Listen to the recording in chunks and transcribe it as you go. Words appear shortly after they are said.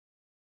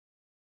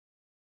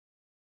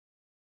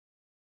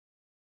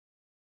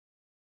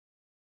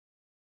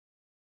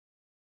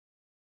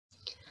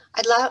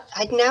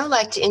I'd now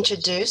like to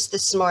introduce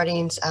this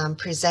morning's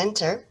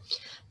presenter,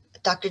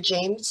 Dr.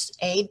 James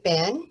A.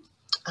 Benn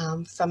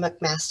from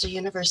McMaster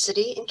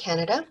University in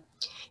Canada.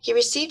 He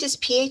received his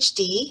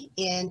PhD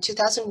in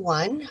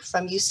 2001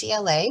 from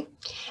UCLA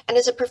and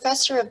is a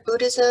professor of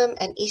Buddhism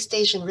and East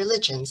Asian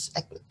religions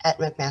at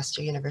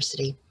McMaster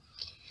University.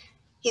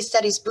 He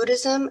studies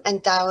Buddhism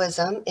and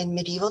Taoism in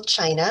medieval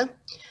China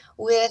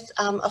with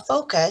a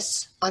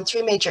focus on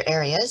three major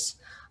areas,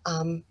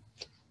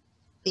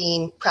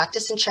 being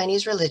practice in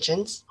Chinese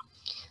religions,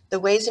 the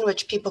ways in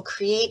which people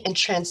create and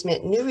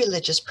transmit new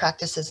religious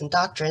practices and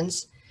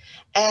doctrines,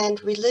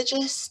 and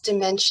religious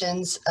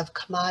dimensions of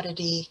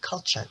commodity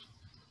culture.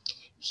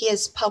 He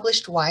has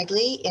published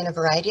widely in a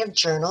variety of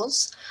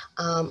journals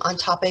on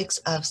topics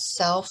of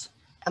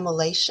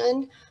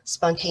self-immolation,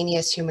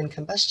 spontaneous human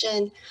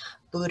combustion,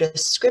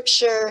 Buddhist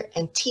scripture,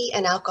 and tea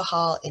and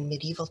alcohol in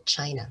medieval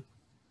China.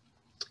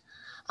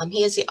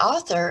 He is the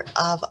author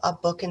of a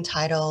book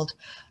entitled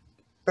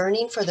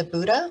Burning for the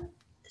Buddha,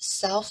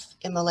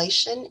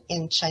 Self-Immolation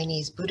in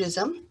Chinese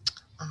Buddhism,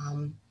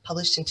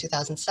 published in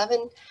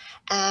 2007,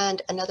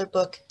 and another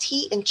book,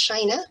 Tea in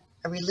China,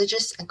 A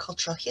Religious and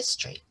Cultural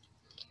History.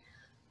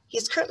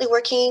 He's currently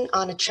working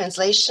on a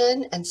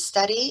translation and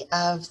study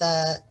of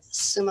the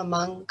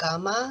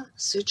Sumamangama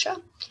Sutra.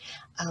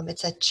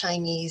 It's a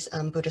Chinese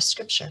Buddhist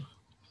scripture.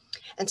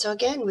 And so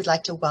again, we'd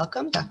like to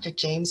welcome Dr.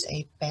 James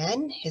A.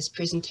 Benn, his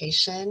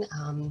presentation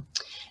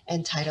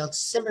entitled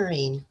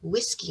Simmering,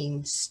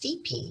 Whisking,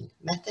 Steeping,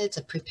 Methods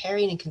of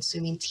Preparing and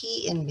Consuming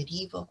Tea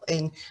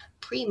in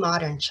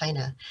Pre-Modern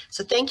China.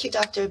 So thank you,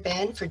 Dr.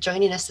 Benn, for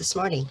joining us this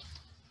morning.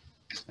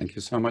 Thank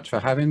you so much for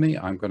having me.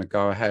 I'm going to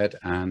go ahead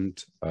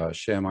and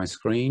share my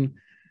screen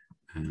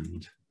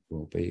and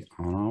we'll be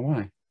on our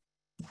way.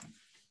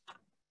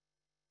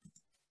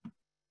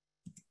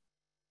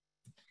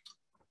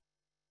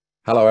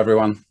 Hello,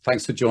 everyone.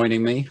 Thanks for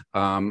joining me.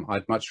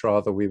 I'd much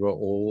rather we were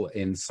all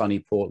in sunny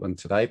Portland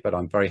today, but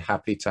I'm very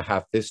happy to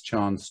have this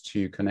chance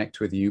to connect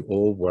with you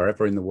all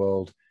wherever in the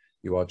world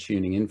you are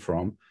tuning in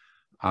from.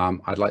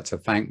 I'd like to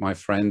thank my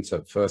friends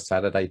at First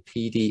Saturday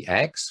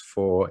PDX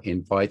for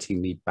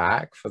inviting me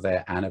back for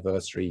their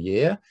anniversary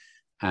year.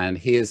 And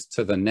here's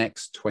to the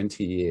next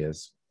 20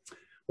 years.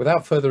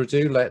 Without further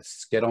ado,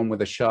 let's get on with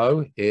the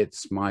show.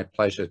 It's my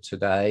pleasure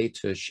today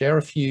to share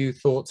a few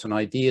thoughts and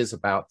ideas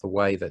about the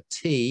way that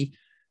tea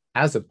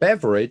as a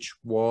beverage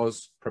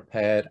was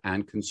prepared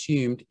and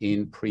consumed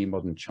in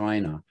pre-modern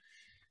China.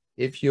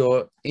 If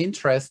you're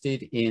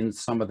interested in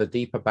some of the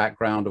deeper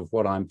background of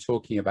what I'm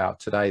talking about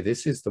today,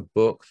 this is the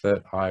book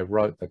that I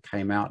wrote that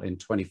came out in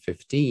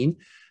 2015,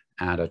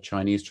 and a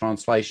Chinese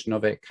translation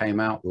of it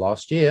came out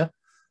last year.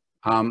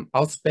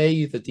 I'll spare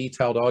you the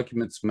detailed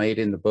arguments made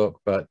in the book,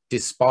 but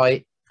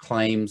despite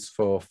claims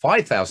for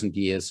 5,000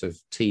 years of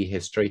tea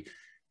history,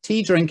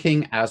 tea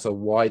drinking as a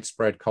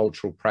widespread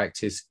cultural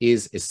practice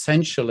is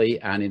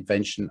essentially an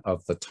invention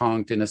of the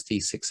Tang dynasty,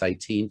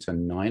 618 to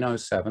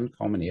 907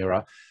 Common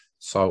Era.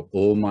 So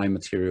all my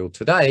material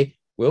today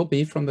will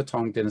be from the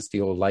Tang dynasty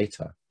or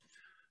later.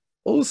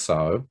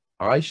 Also,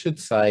 I should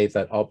say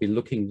that I'll be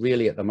looking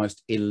really at the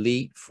most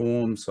elite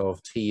forms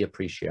of tea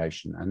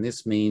appreciation. And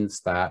this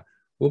means that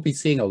we'll be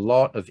seeing a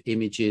lot of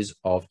images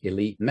of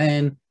elite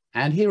men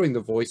and hearing the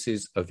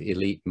voices of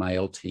elite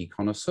male tea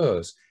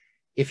connoisseurs.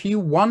 If you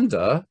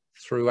wonder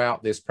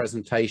throughout this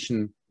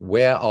presentation,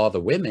 where are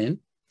the women?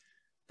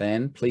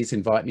 Then please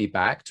invite me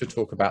back to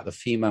talk about the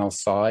female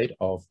side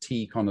of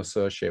tea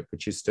connoisseurship,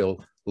 which is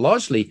still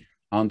largely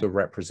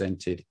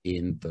underrepresented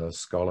in the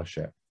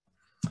scholarship.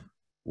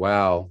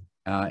 Well,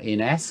 in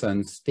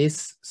essence,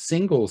 this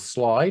single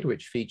slide,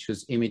 which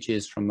features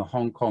images from the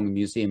Hong Kong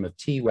Museum of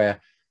Teaware,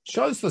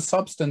 shows the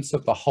substance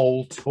of the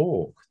whole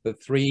talk. The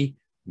three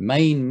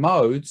main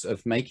modes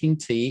of making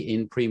tea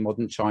in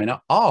pre-modern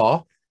China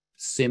are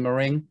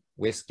simmering,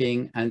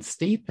 whisking, and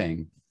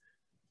steeping.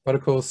 But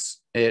of course,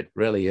 it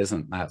really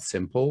isn't that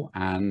simple.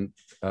 And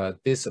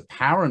this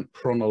apparent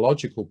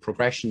chronological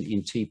progression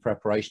in tea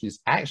preparation is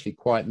actually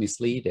quite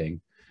misleading.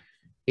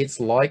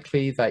 It's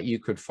likely that you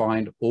could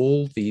find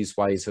all these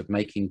ways of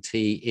making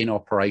tea in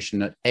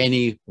operation at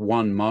any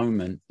one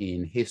moment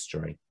in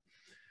history.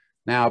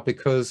 Now,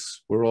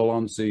 because we're all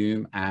on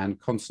Zoom and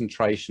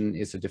concentration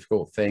is a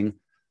difficult thing,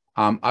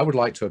 I would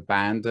like to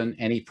abandon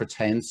any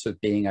pretense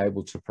of being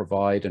able to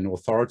provide an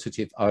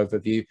authoritative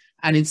overview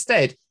and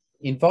instead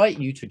invite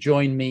you to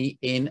join me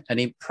in an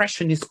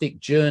impressionistic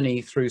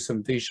journey through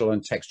some visual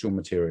and textual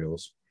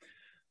materials.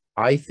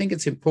 I think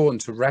it's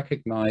important to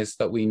recognize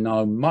that we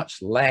know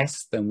much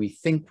less than we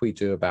think we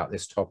do about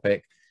this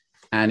topic.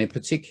 And in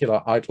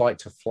particular, I'd like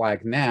to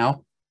flag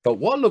now that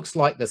what looks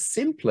like the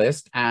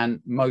simplest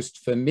and most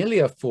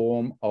familiar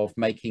form of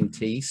making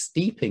tea,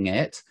 steeping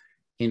it,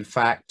 in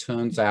fact,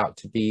 turns out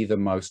to be the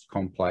most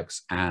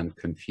complex and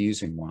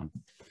confusing one.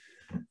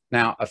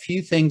 Now, a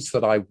few things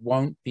that I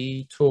won't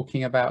be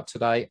talking about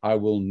today. I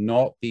will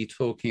not be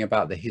talking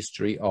about the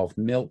history of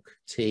milk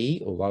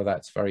tea, although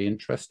that's very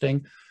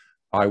interesting.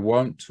 I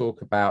won't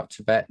talk about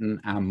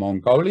Tibetan and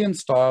Mongolian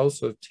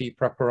styles of tea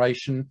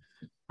preparation.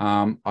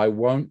 I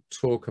won't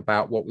talk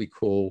about what we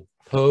call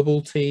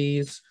herbal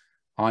teas.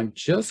 I'm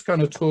just going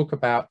to talk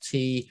about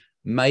tea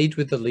made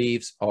with the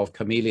leaves of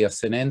Camellia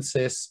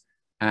sinensis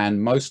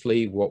and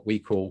mostly what we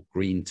call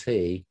green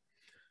tea.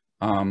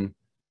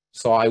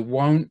 So I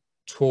won't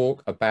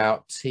talk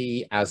about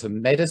tea as a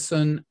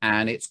medicine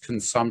and its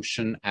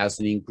consumption as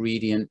an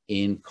ingredient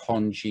in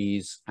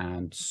congees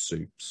and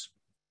soups.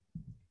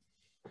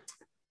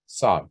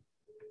 So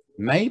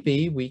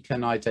maybe we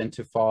can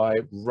identify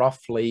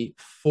roughly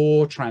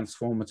 4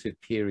 transformative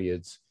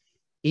periods,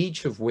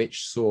 each of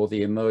which saw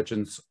the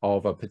emergence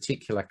of a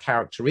particular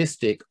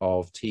characteristic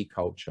of tea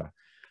culture.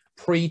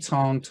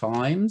 Pre-Tang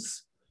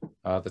times,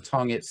 the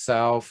Tang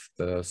itself,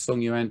 the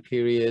Sung Yuan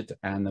period,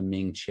 and the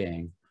Ming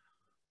Qing.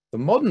 The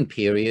modern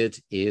period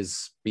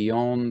is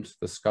beyond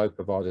the scope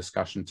of our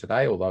discussion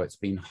today, although it's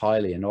been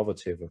highly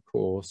innovative, of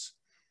course.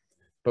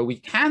 But we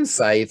can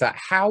say that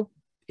how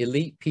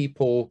elite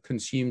people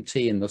consumed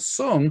tea in the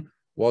Sung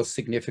was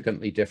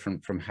significantly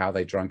different from how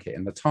they drank it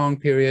in the Tang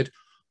period,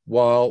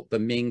 while the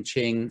Ming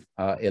Qing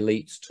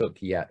elites took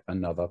yet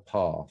another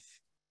path.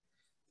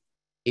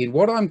 In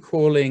what I'm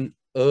calling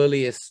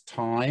earliest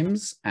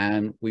times,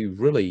 and we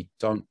really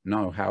don't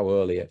know how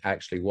early it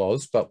actually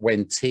was, but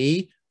when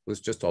tea was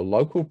just a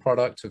local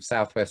product of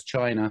Southwest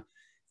China,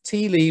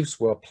 tea leaves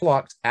were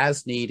plucked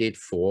as needed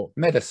for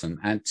medicine,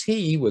 and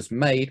tea was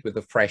made with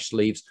the fresh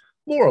leaves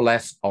more or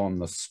less on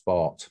the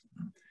spot.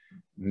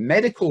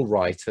 Medical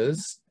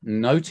writers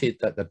noted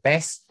that the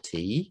best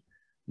tea,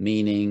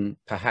 meaning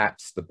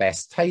perhaps the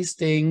best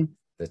tasting,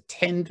 the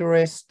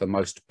tenderest, the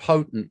most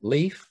potent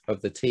leaf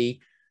of the tea,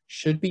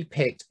 should be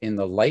picked in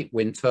the late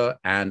winter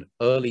and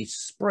early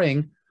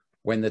spring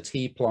when the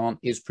tea plant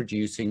is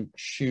producing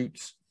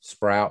shoots,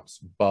 sprouts,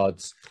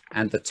 buds,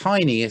 and the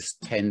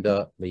tiniest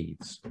tender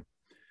leaves.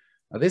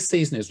 Now, this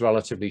season is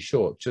relatively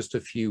short, just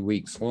a few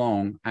weeks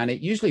long, and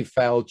it usually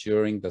fell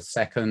during the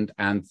 2nd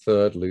and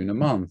 3rd lunar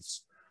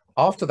months.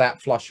 After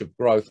that flush of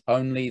growth,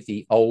 only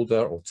the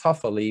older or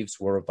tougher leaves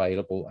were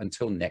available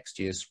until next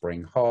year's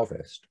spring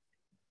harvest.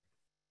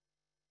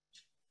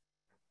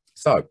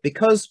 So,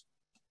 because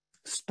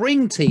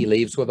spring tea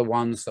leaves were the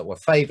ones that were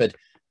favored,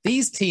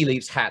 these tea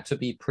leaves had to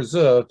be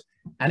preserved.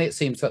 And it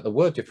seems that there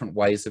were different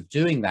ways of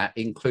doing that,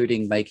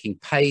 including making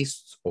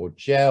pastes or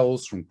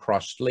gels from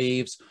crushed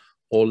leaves,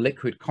 or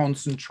liquid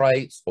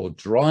concentrates, or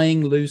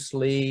drying loose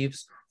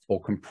leaves,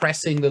 or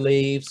compressing the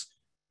leaves.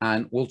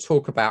 And we'll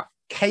talk about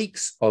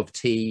cakes of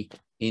tea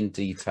in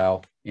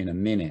detail in a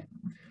minute.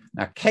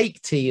 Now, cake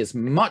tea is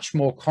much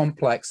more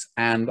complex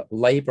and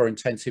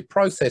labor-intensive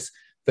process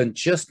than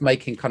just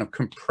making kind of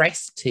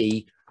compressed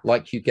tea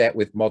like you get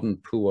with modern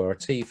pu'er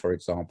tea, for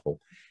example.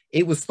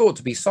 It was thought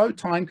to be so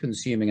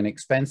time-consuming and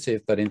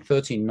expensive that in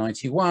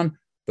 1391,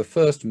 the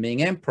first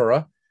Ming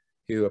emperor,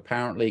 who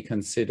apparently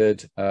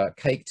considered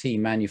cake tea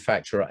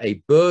manufacture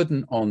a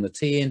burden on the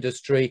tea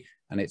industry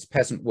and its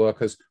peasant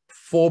workers,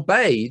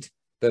 forbade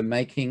the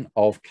making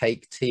of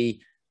cake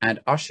tea and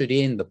ushered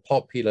in the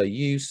popular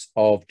use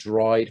of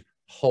dried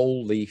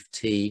whole leaf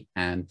tea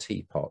and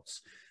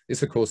teapots.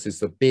 This, of course, is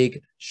the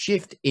big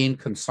shift in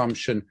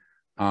consumption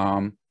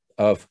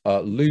of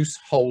loose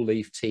whole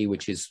leaf tea,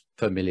 which is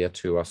familiar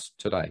to us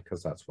today,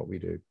 because that's what we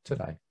do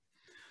today.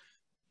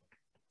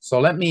 So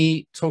let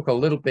me talk a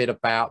little bit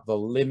about the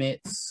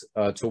limits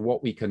to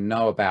what we can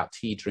know about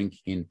tea drinking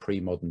in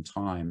pre-modern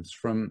times.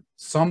 From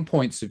some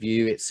points of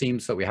view, it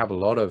seems that we have a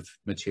lot of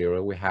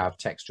material. We have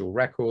textual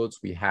records,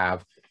 we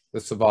have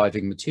the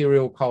surviving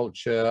material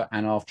culture,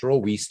 and after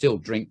all, we still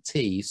drink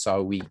tea,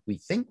 so we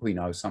think we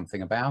know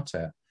something about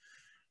it.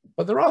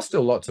 But there are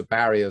still lots of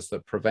barriers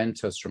that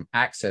prevent us from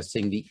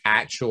accessing the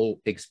actual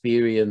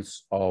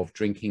experience of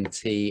drinking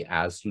tea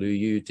as Lu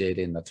Yu did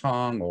in the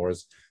Tang or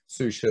as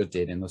Su She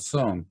did in the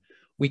Sung.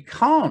 We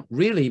can't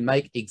really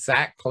make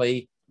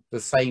exactly the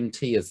same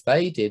tea as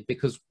they did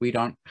because we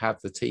don't have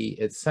the tea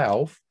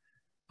itself.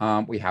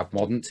 We have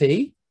modern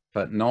tea,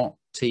 but not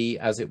tea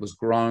as it was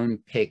grown,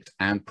 picked,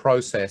 and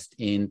processed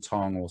in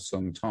Tang or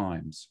Sung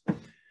times.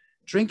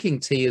 Drinking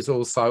tea is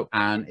also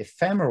an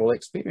ephemeral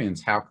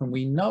experience. How can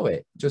we know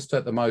it? Just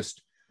at the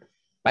most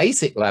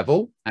basic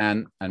level,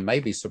 and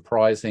maybe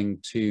surprising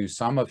to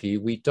some of you,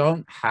 we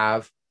don't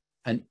have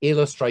an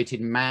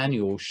illustrated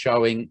manual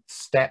showing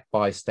step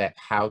by step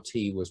how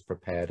tea was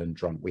prepared and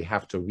drunk. We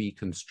have to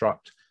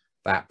reconstruct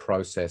that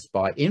process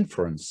by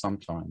inference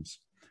sometimes.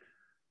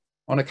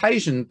 On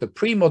occasion, the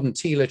pre-modern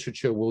tea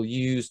literature will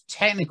use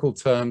technical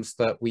terms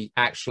that we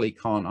actually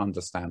can't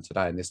understand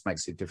today, and this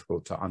makes it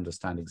difficult to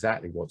understand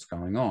exactly what's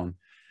going on.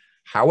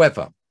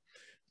 However,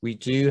 we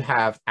do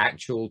have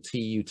actual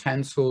tea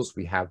utensils.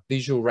 We have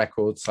visual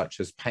records such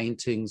as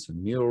paintings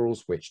and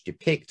murals which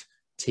depict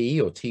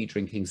tea or tea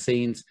drinking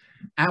scenes,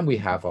 and we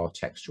have our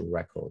textual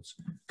records.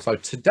 So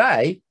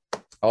today,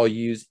 I'll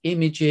use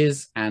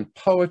images and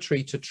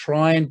poetry to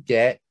try and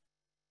get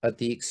at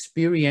the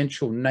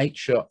experiential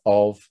nature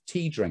of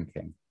tea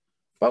drinking.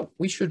 But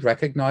we should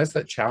recognize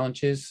that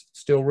challenges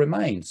still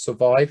remain.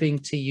 Surviving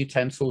tea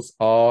utensils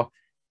are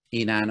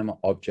inanimate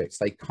objects.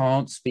 They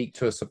can't speak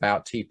to us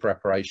about tea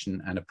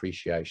preparation and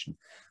appreciation.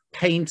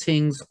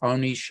 Paintings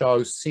only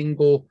show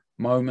single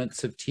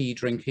moments of tea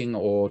drinking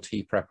or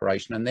tea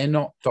preparation, and they're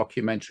not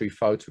documentary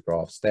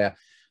photographs. They're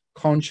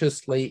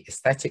consciously,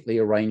 aesthetically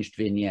arranged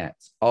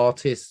vignettes.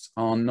 Artists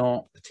are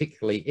not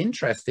particularly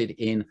interested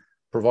in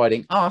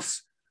providing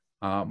us,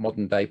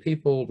 modern day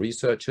people,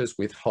 researchers,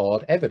 with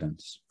hard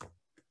evidence.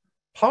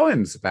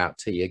 Poems about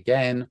tea,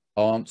 again,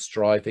 aren't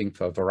striving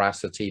for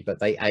veracity, but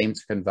they aim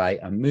to convey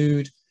a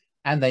mood,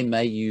 and they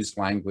may use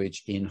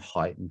language in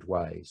heightened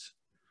ways.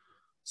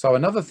 So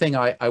another thing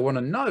I want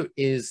to note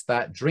is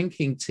that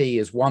drinking tea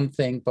is one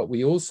thing, but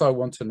we also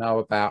want to know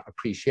about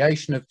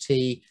appreciation of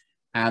tea,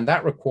 and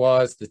that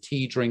requires the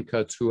tea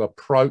drinker to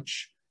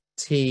approach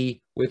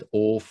tea with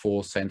all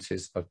four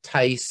senses of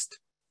taste,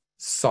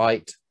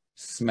 sight,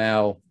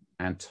 smell,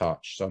 and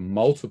touch. So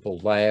multiple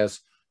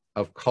layers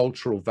of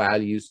cultural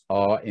values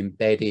are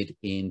embedded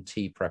in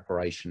tea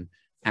preparation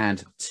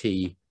and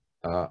tea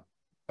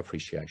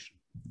appreciation.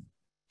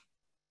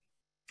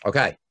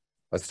 Okay,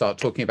 let's start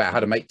talking about how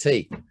to make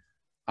tea.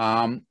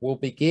 We'll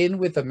begin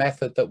with the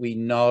method that we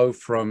know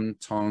from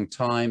Tang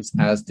times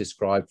as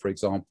described, for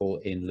example,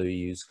 in Lu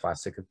Yu's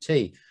Classic of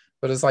Tea.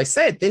 But as I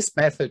said, this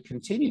method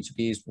continued to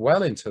be used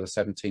well into the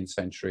 17th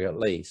century at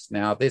least.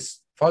 Now,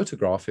 this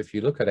photograph, if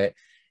you look at it,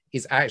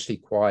 is actually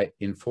quite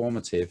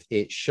informative.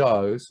 It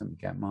shows, let me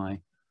get my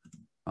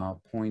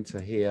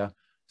pointer here.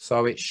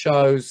 So it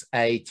shows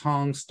a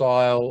Tang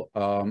style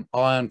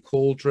iron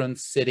cauldron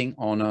sitting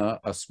on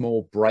a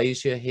small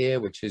brazier here,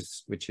 which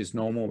is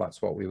normal.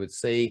 That's what we would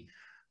see.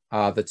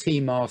 The tea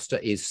master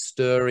is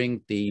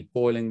stirring the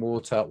boiling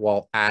water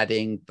while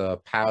adding the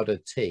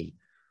powdered tea.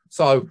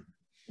 So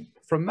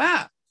from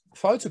that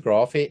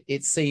photograph,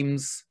 it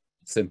seems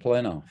simple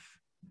enough.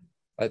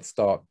 Let's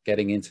start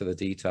getting into the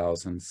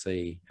details and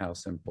see how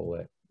simple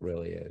it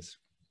really is.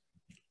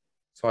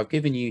 So I've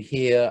given you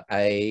here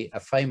a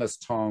famous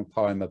Tang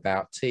poem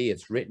about tea.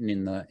 It's written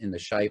in the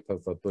shape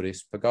of a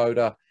Buddhist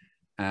pagoda.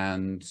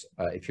 And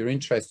if you're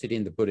interested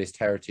in the Buddhist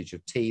heritage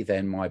of tea,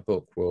 then my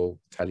book will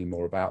tell you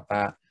more about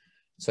that.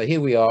 So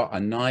here we are, a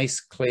nice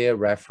clear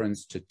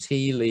reference to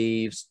tea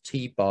leaves,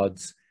 tea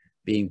buds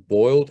being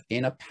boiled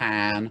in a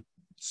pan,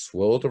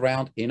 swirled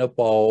around in a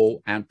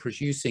bowl, and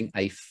producing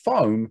a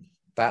foam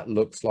that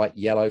looks like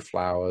yellow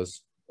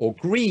flowers or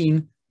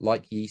green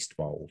like yeast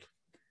mold.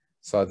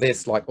 So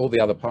this, like all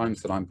the other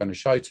poems that I'm going to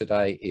show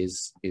today,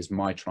 is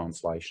my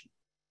translation.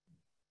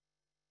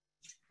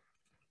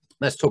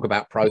 Let's talk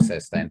about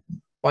process then.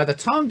 By the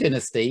Tang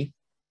dynasty,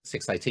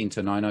 618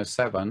 to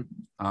 907,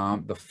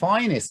 the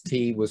finest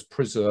tea was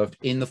preserved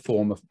in the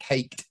form of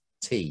caked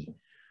tea.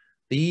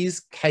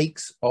 These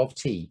cakes of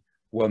tea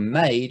were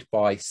made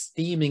by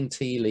steaming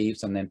tea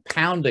leaves and then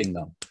pounding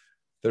them.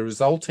 The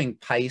resulting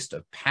paste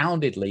of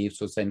pounded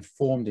leaves was then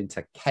formed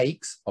into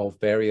cakes of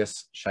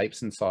various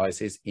shapes and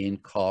sizes in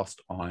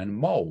cast iron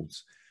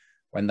molds.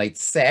 When they'd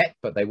set,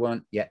 but they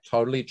weren't yet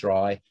totally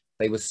dry,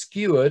 they were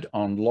skewered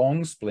on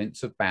long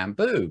splints of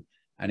bamboo.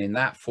 And in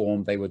that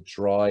form, they were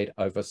dried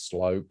over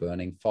slow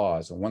burning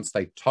fires. And once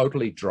they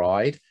totally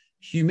dried,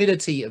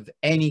 humidity of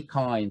any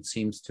kind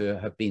seems to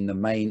have been the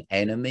main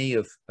enemy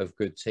of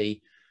good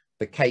tea.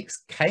 The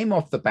cakes came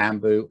off the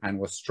bamboo and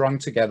were strung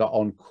together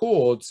on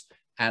cords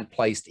and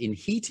placed in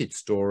heated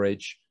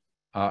storage,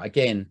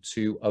 again,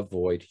 to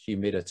avoid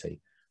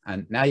humidity.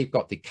 And now you've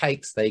got the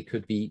cakes, they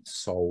could be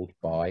sold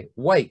by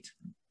weight.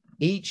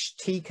 Each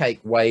tea cake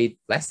weighed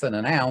less than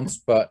an ounce,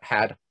 but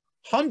had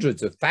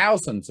hundreds of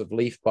thousands of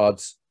leaf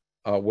buds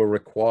were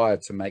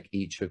required to make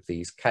each of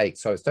these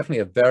cakes. So it's definitely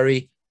a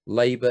very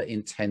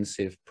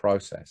labor-intensive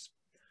process.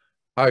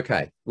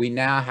 Okay, we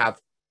now have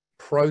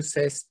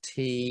processed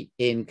tea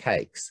in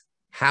cakes.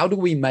 How do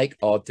we make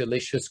our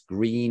delicious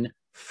green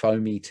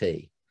foamy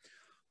tea?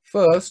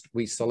 First,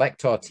 we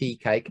select our tea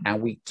cake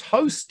and we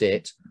toast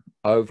it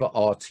over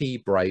our tea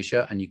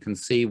brazier, and you can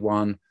see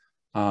one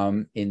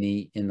in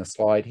the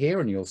slide here,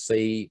 and you'll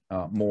see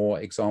more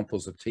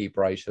examples of tea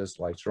braziers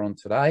later on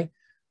today,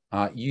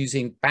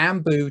 using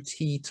bamboo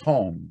tea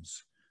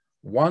tongs.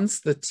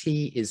 Once the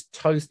tea is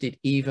toasted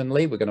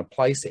evenly, we're going to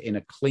place it in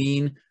a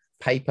clean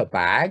paper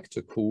bag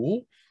to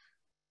cool.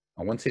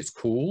 And once it's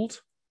cooled,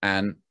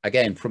 and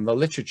again, from the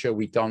literature,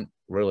 we don't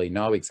really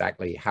know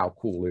exactly how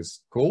cool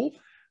is cool.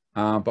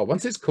 But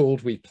once it's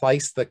cooled, we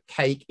place the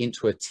cake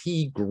into a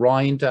tea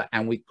grinder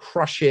and we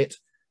crush it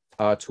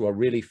to a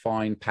really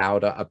fine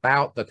powder,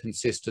 about the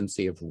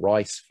consistency of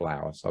rice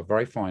flour, so a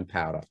very fine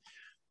powder.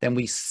 Then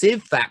we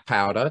sieve that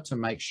powder to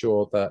make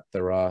sure that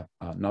there are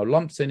no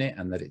lumps in it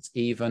and that it's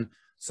even.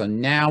 So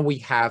now we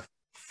have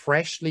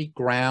freshly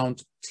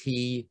ground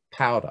tea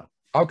powder.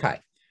 Okay,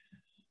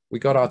 we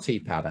got our tea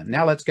powder.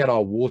 Now let's get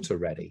our water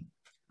ready.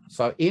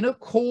 So in a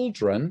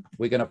cauldron,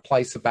 we're going to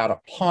place about a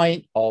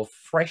pint of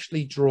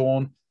freshly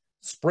drawn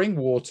spring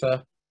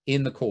water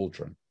in the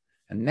cauldron.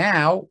 And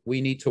now we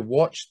need to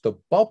watch the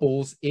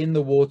bubbles in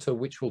the water,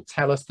 which will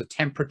tell us the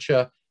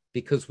temperature,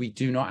 because we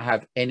do not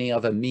have any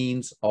other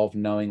means of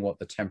knowing what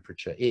the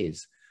temperature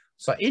is.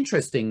 So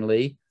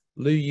interestingly,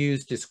 Lu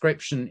Yu's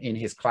description in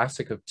his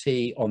classic of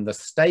tea on the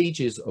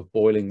stages of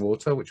boiling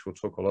water, which we'll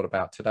talk a lot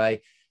about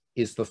today,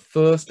 is the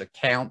first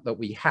account that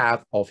we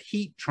have of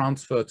heat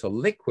transfer to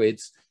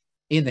liquids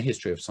in the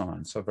history of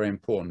science. So a very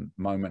important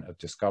moment of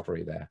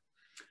discovery there.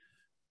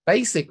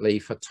 Basically,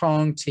 for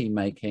Tang tea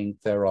making,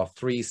 there are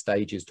 3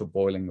 stages to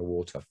boiling the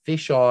water: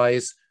 fish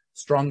eyes,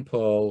 strung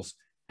pearls,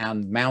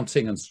 and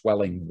mounting and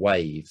swelling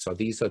waves. So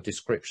these are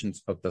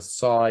descriptions of the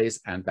size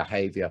and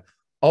behavior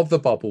of the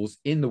bubbles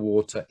in the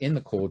water in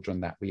the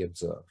cauldron that we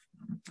observe.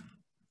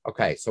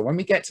 Okay, so when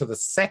we get to the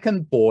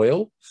second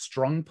boil,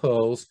 strung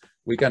pearls,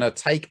 we're going to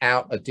take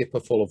out a dipper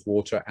full of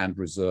water and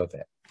reserve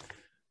it.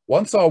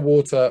 Once our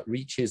water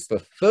reaches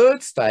the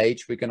 3rd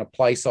stage, we're going to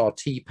place our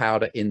tea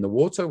powder in the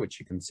water, which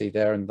you can see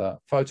there in the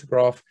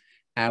photograph,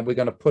 and we're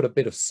going to put a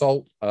bit of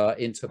salt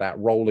into that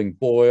rolling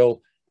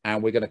boil,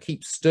 and we're going to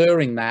keep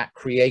stirring that,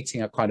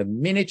 creating a kind of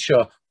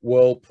miniature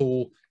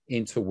whirlpool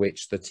into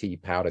which the tea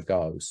powder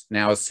goes.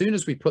 Now, as soon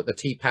as we put the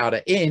tea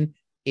powder in,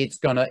 it's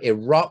going to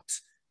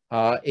erupt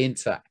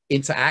into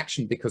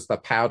action because the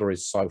powder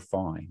is so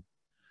fine.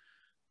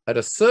 At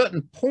a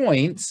certain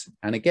point,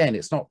 and again,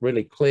 it's not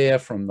really clear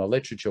from the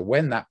literature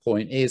when that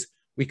point is,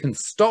 we can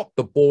stop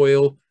the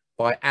boil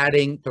by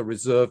adding the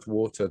reserved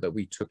water that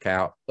we took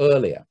out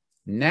earlier.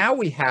 Now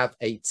we have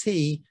a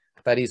tea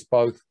that is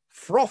both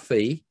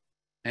frothy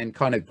and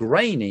kind of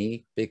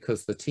grainy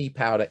because the tea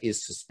powder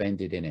is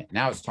suspended in it.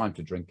 Now it's time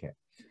to drink it.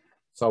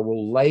 So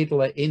we'll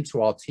ladle it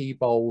into our tea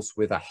bowls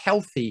with a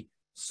healthy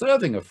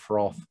serving of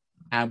froth,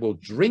 and we'll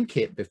drink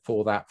it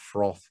before that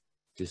froth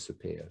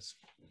disappears.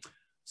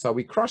 So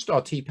we crushed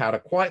our tea powder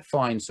quite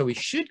fine, so we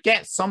should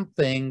get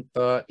something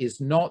that is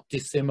not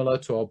dissimilar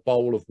to a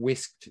bowl of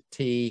whisked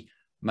tea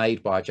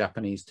made by a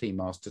Japanese tea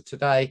master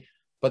today,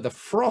 but the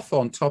froth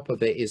on top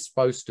of it is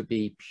supposed to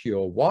be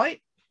pure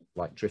white,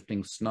 like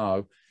drifting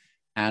snow.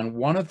 And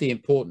one of the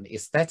important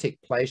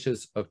aesthetic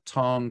pleasures of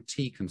Tang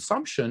tea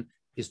consumption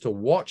is to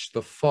watch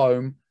the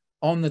foam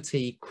on the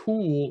tea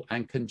cool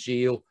and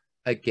congeal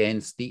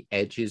against the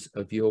edges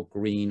of your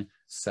green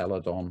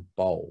celadon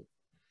bowl.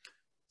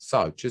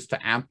 So just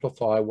to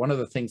amplify one of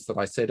the things that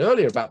I said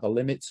earlier about the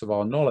limits of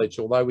our knowledge,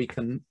 although we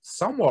can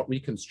somewhat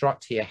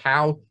reconstruct here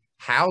how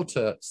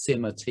to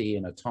simmer tea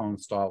in a Tang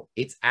style,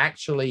 it's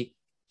actually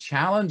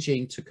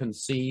challenging to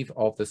conceive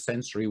of the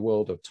sensory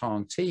world of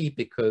Tang tea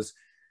because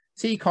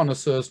tea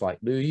connoisseurs like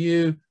Lu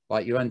Yu,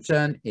 like Yuan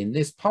Zhen in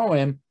this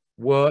poem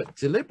were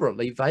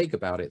deliberately vague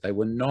about it. They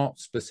were not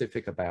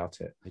specific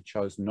about it. They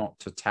chose not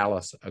to tell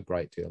us a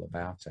great deal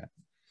about it.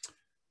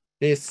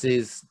 This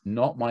is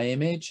not my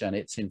image, and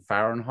it's in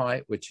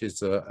Fahrenheit, which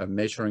is a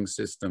measuring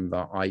system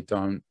that I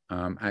don't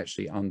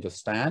actually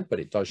understand,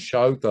 but it does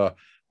show the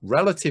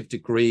relative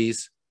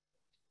degrees.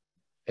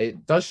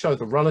 It does show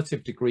the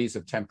relative degrees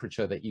of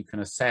temperature that you can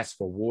assess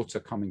for water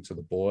coming to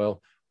the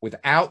boil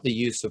without the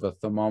use of a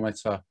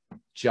thermometer,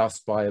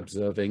 just by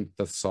observing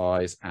the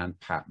size and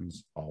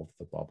patterns of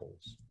the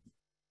bubbles.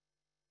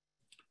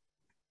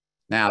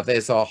 Now,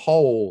 there's a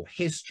whole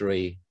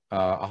history,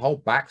 a whole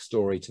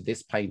backstory to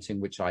this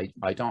painting, which I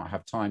don't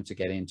have time to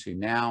get into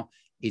now.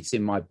 It's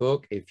in my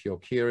book if you're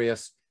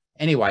curious.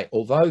 Anyway,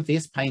 although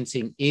this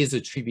painting is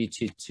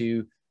attributed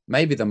to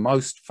maybe the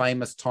most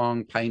famous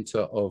Tang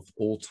painter of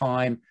all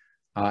time,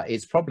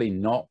 it's probably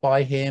not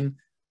by him.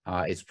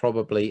 It's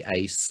probably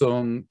a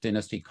Sung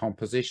dynasty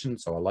composition,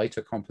 so a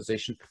later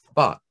composition,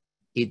 but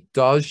it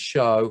does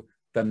show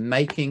the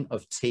making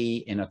of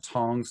tea in a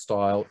Tang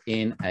style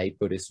in a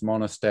Buddhist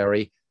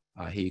monastery.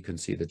 Here you can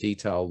see the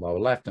detail lower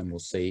left, and we'll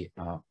see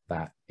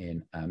that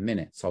in a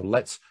minute. So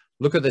let's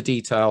look at the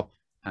detail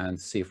and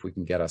see if we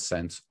can get a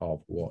sense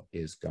of what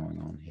is going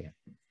on here.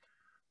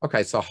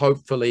 Okay, so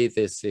hopefully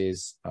this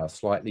is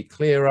slightly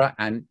clearer,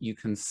 and you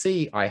can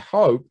see, I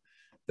hope,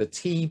 the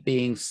tea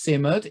being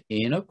simmered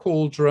in a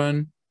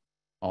cauldron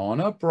on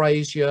a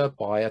brazier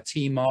by a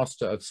tea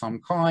master of some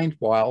kind,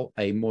 while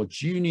a more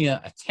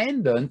junior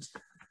attendant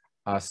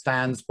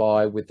stands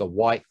by with the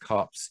white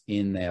cups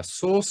in their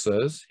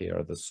saucers. Here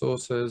are the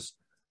saucers,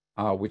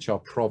 which are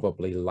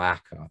probably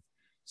lacquer.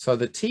 So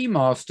the tea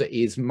master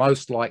is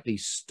most likely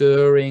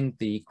stirring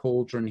the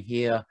cauldron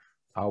here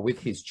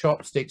with his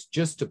chopsticks,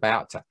 just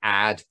about to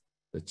add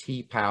the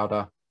tea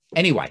powder.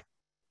 Anyway,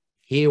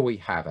 here we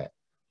have it.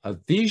 A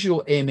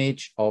visual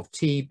image of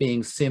tea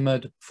being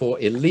simmered for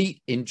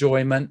elite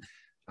enjoyment.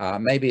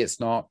 Maybe it's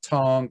not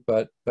Tang,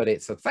 but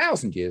it's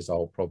 1,000 years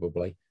old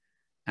probably.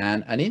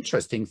 And an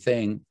interesting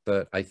thing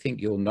that I think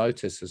you'll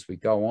notice as we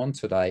go on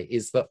today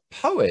is that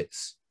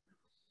poets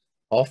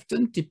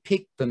often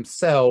depict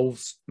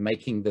themselves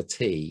making the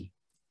tea,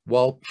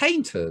 while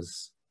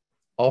painters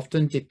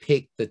often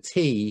depict the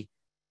tea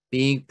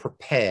being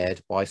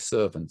prepared by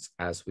servants,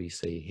 as we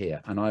see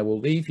here. And I will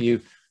leave you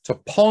to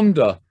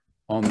ponder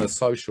on the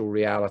social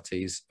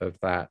realities of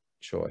that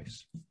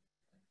choice.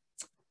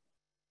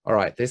 All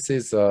right, this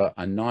is a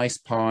nice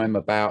poem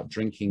about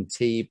drinking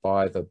tea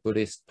by the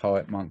Buddhist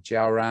poet monk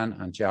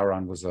Jiaoran, and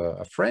Jiaoran was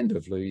a friend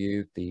of Lu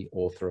Yu, the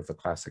author of the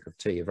classic of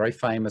tea, very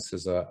famous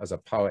as a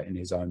poet in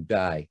his own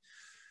day.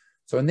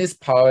 So in this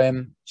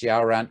poem,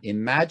 Jiaoran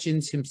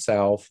imagines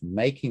himself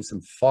making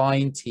some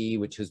fine tea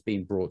which has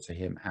been brought to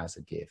him as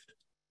a gift.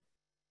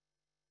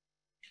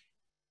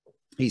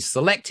 He's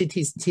selected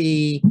his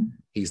tea,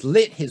 he's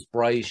lit his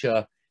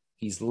brazier,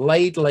 he's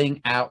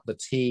ladling out the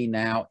tea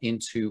now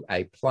into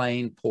a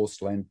plain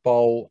porcelain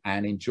bowl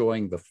and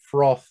enjoying the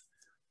froth,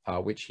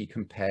 which he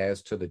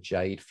compares to the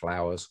jade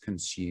flowers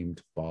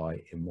consumed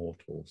by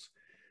immortals.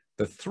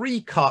 The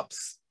 3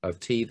 cups of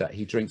tea that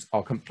he drinks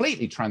are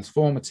completely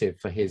transformative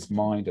for his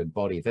mind and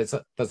body. There's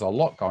a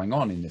lot going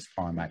on in this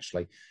poem,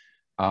 actually,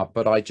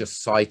 but I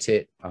just cite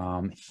it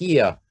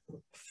here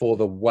for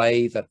the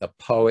way that the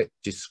poet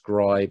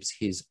describes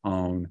his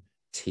own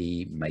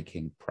tea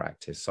making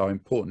practice. So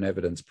important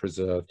evidence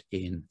preserved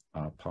in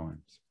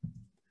poems.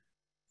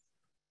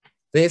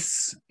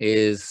 This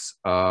is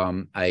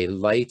a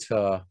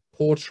later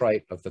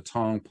portrait of the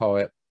Tang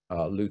poet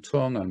Lu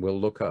Tung, and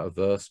we'll look at a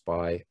verse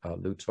by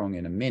Lu Tung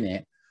in a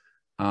minute.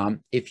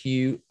 If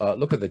you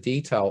look at the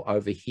detail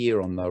over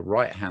here on the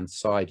right-hand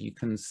side, you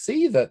can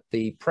see that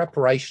the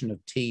preparation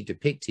of tea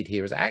depicted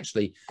here is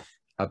actually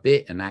a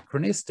bit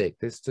anachronistic.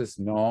 This does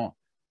not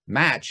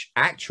match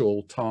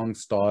actual Tang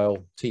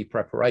style tea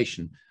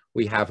preparation.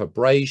 We have a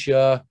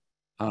brazier,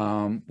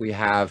 we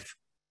have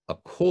a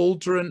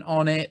cauldron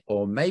on it,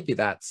 or maybe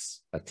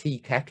that's a tea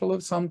kettle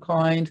of some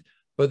kind,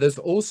 but there's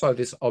also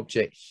this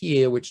object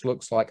here which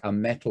looks like a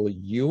metal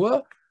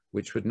ewer,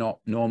 which would not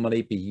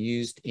normally be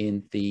used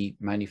in the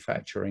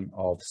manufacturing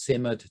of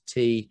simmered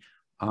tea,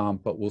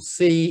 but we'll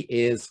see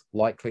is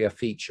likely a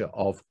feature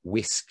of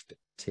whisked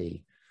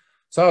tea.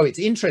 So it's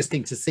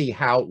interesting to see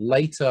how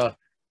later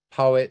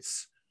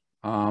poets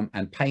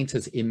and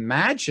painters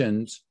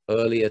imagined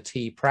earlier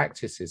tea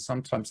practices.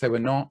 Sometimes they were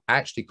not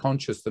actually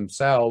conscious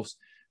themselves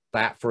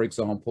that, for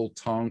example,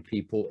 Tang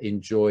people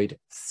enjoyed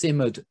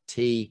simmered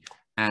tea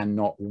and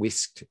not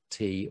whisked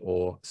tea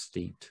or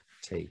steeped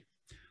tea.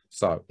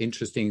 So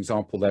interesting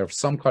example there of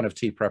some kind of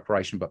tea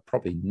preparation, but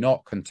probably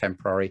not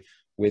contemporary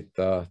with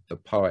the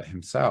poet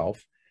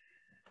himself.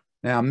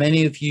 Now,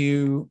 many of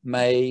you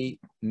may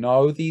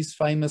know these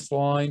famous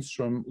lines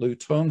from Lu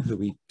Tung, who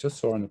we just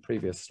saw in the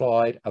previous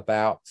slide,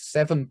 about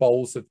 7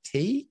 bowls of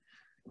tea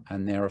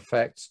and their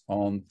effects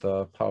on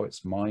the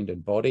poet's mind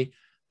and body.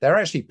 They're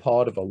actually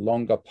part of a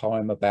longer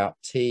poem about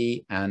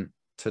tea. And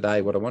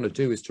today, what I want to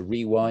do is to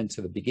rewind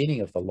to the beginning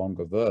of the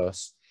longer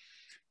verse.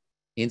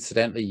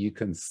 Incidentally, you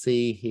can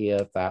see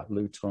here that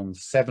Lu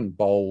Tung's 7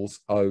 bowls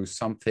owe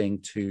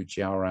something to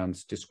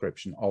Jiaoran's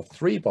description of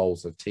 3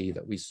 bowls of tea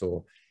that we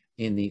saw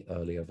in the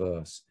earlier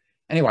verse.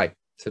 Anyway,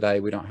 today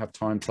we don't have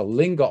time to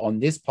linger on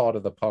this part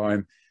of the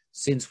poem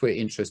since we're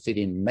interested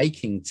in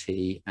making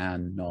tea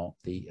and not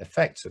the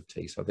effects of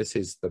tea. So this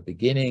is the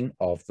beginning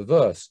of the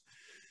verse.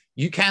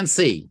 You can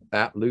see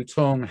that Lu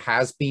Tung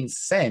has been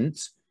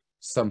sent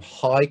some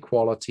high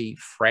quality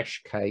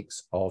fresh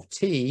cakes of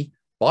tea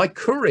by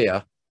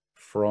courier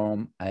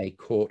from a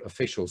court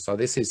official. So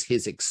this is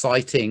his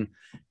exciting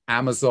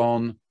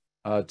Amazon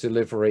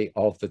delivery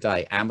of the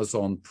day.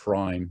 Amazon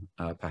Prime,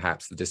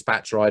 perhaps. The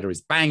dispatch rider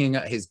is banging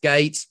at his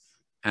gate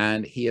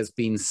and he has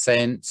been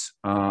sent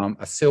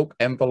a silk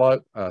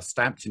envelope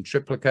stamped in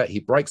triplicate.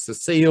 He breaks the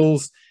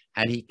seals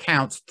and he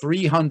counts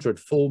 300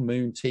 full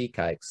moon tea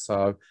cakes.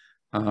 So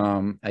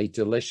a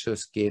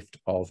delicious gift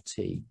of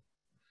tea.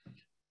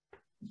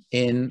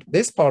 In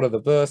this part of the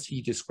verse,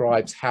 he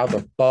describes how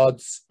the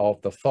buds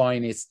of the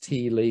finest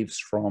tea leaves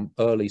from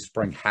early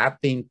spring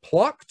have been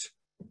plucked,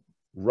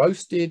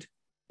 roasted,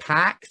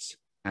 packed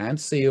and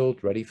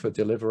sealed, ready for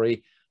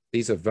delivery.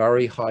 These are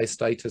very high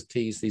status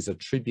teas. These are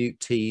tribute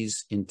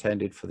teas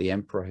intended for the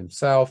emperor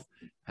himself.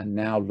 And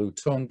now Lu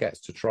Tung gets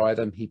to try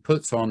them. He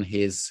puts on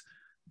his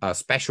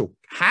special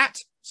hat.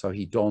 So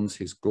he dons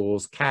his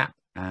gauze cap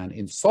and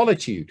in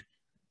solitude,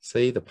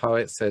 see, the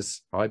poet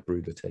says, I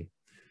brew the tea.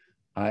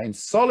 In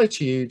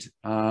solitude,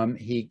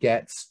 he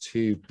gets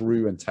to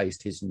brew and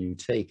taste his new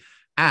tea.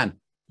 And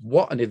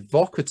what an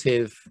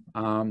evocative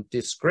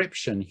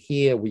description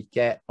here we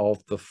get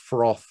of the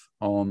froth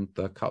on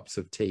the cups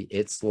of tea.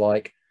 It's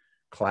like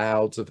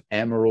clouds of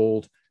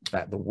emerald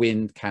that the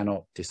wind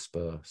cannot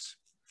disperse.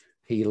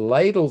 He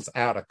ladles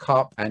out a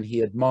cup and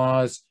he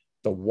admires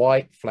the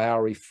white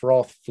flowery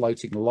froth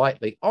floating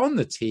lightly on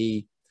the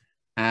tea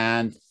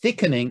and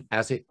thickening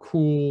as it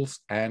cools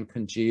and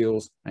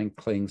congeals and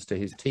clings to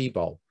his tea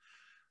bowl.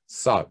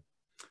 So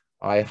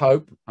I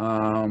hope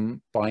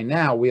by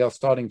now we are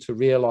starting to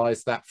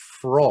realize that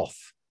froth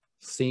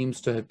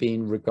seems to have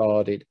been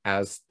regarded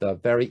as the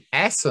very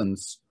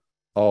essence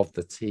of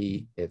the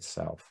tea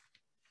itself.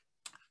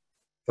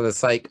 For the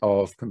sake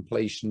of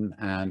completion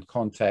and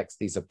context,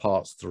 these are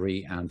parts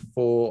 3 and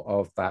 4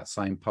 of that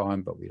same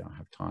poem, but we don't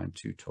have time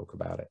to talk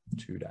about it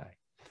today.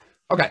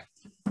 Okay,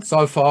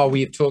 so far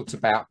we've talked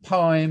about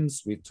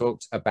poems, we've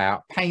talked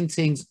about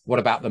paintings. What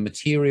about the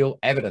material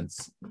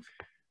evidence?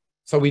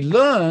 So we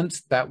learned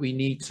that we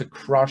need to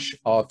crush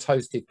our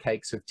toasted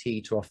cakes of tea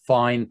to a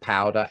fine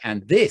powder,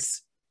 and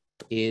this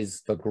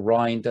is the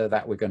grinder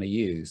that we're going to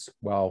use.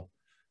 Well,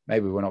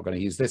 maybe we're not going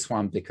to use this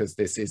one because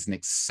this is an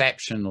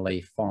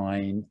exceptionally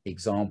fine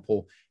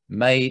example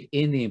made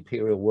in the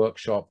Imperial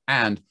Workshop,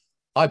 and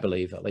I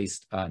believe at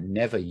least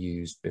never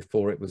used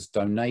before it was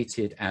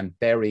donated and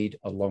buried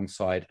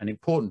alongside an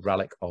important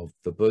relic of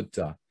the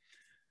Buddha.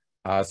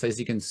 So as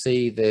you can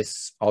see,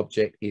 this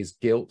object is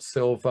gilt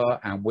silver,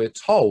 and we're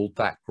told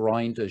that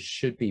grinders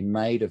should be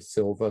made of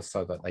silver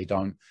so that they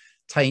don't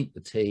taint the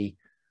tea.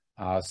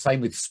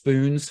 Same with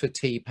spoons for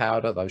tea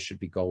powder; those should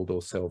be gold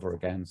or silver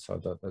again, so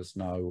that there's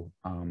no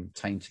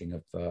tainting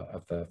of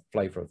the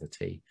flavor of the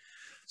tea.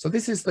 So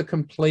this is the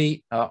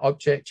complete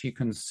object. You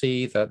can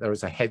see that there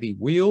is a heavy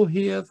wheel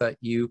here that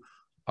you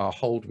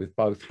hold with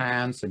both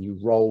hands, and you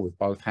roll with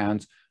both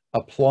hands,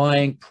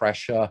 applying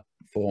pressure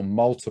for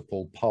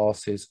multiple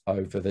passes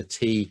over the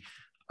tea,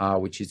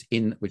 which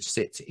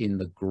sits in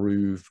the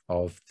groove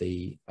of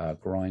the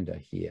grinder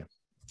here.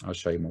 I'll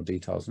show you more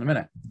details in a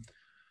minute.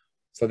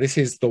 So this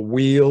is the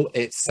wheel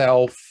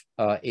itself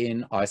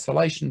in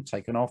isolation,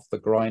 taken off the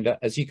grinder.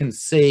 As you can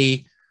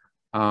see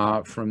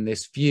from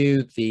this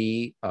view,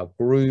 the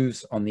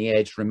grooves on the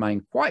edge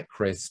remain quite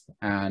crisp,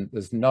 and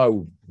there's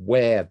no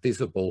wear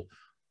visible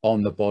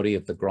on the body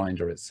of the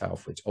grinder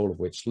itself, all of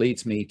which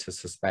leads me to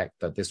suspect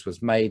that this was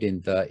made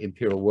in the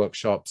Imperial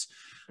Workshops,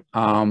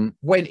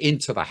 went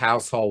into the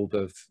household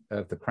of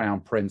the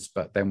Crown Prince,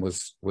 but then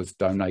was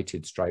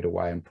donated straight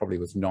away and probably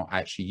was not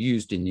actually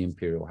used in the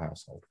Imperial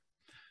household.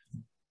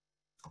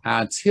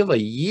 Until a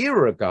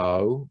year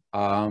ago,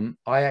 I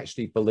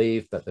actually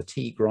believed that the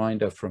tea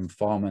grinder from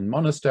Farman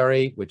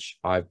Monastery, which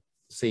I've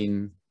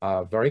seen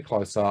very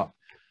close up,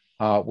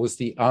 was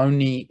the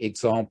only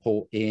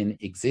example in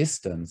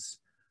existence.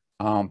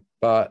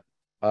 But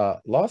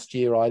last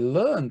year I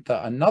learned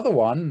that another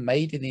one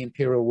made in the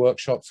Imperial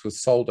Workshops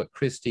was sold at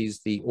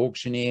Christie's, the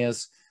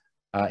auctioneers,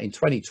 in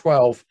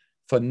 2012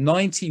 for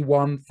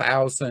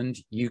 91,000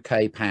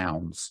 UK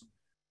pounds.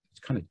 It's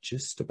kind of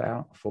just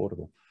about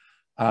affordable.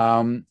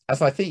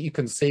 As I think you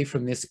can see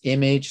from this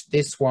image,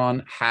 this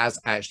one has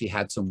actually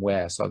had some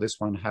wear. So this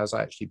one has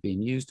actually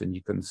been used, and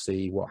you can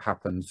see what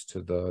happens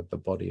to the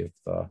body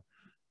of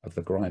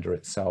the grinder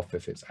itself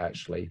if it's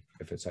actually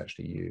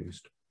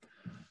used.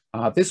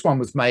 This one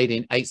was made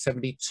in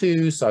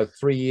 872, so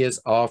 3 years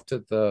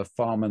after the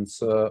Farman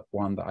Sir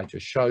one that I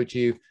just showed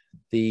you.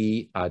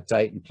 The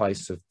date and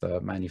place of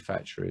the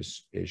manufacturer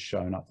is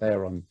shown up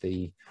there on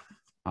the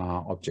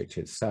object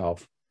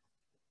itself.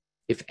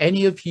 If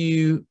any of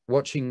you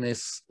watching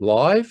this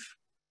live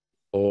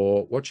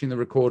or watching the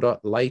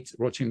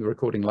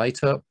recording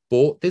later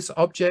bought this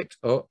object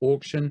at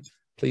auction,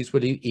 please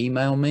will you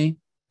email me?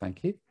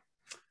 Thank you.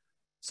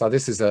 So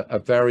this is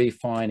a very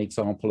fine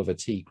example of a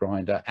tea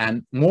grinder,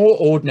 and more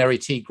ordinary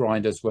tea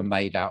grinders were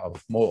made out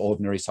of more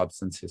ordinary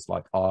substances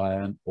like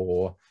iron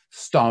or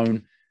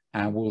stone,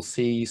 and we'll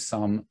see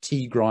some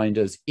tea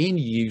grinders in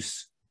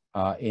use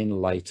in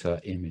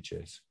later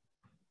images.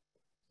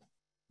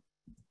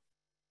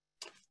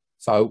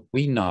 So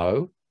we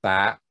know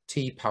that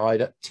tea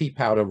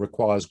powder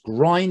requires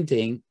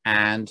grinding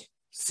and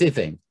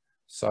sieving.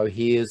 So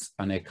here's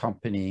an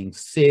accompanying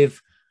sieve,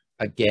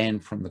 again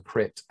from the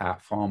crypt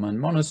at Farman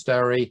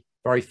Monastery,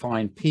 very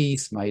fine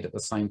piece made at the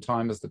same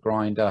time as the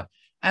grinder.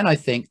 And I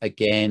think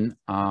again,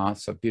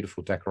 so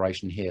beautiful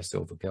decoration here,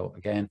 silver gilt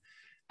again.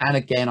 And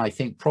again, I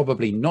think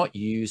probably not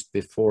used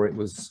before it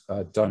was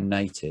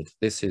donated.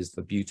 This is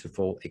the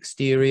beautiful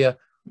exterior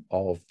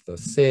of the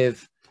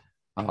sieve.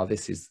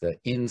 This is the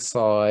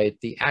inside.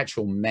 The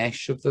actual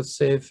mesh of the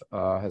sieve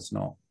has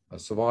not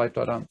survived,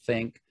 I don't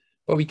think,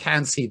 but we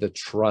can see the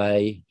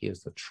tray.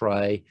 Here's the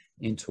tray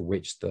into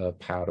which the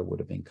powder would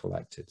have been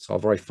collected. So a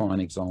very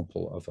fine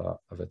example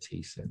of a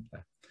tea sieve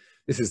there.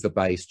 This is the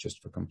base,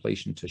 just for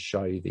completion, to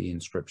show you the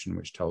inscription,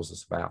 which tells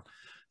us about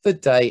the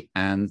date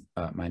and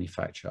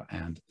manufacture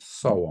and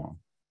so on.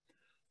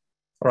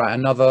 All right,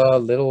 another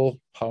little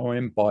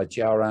poem by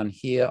Jiaoran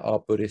here, our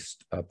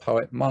Buddhist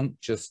poet monk,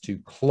 just to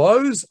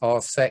close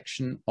our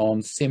section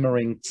on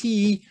simmering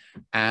tea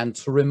and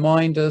to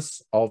remind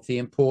us of the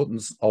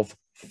importance of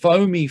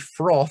foamy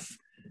froth.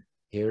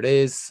 Here it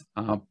is,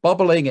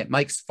 bubbling, it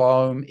makes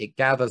foam, it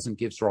gathers and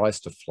gives rise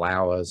to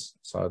flowers.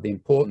 So the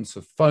importance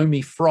of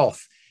foamy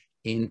froth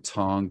in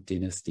Tang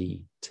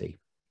dynasty tea.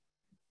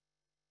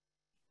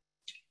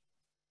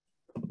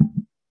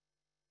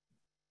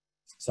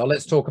 So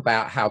let's talk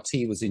about how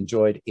tea was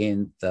enjoyed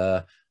in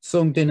the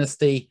Sung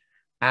dynasty.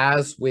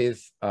 As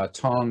with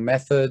Tang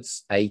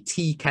methods, a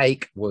tea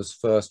cake was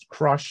first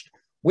crushed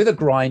with a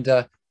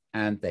grinder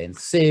and then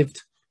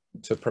sieved.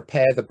 To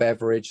prepare the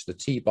beverage, the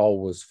tea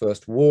bowl was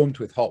first warmed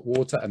with hot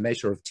water. A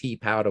measure of tea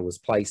powder was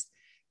placed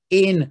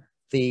in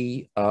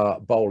the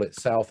bowl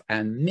itself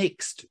and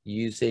mixed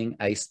using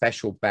a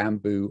special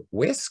bamboo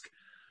whisk.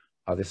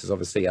 This is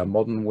obviously a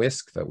modern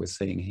whisk that we're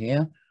seeing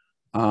here.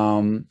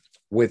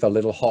 With a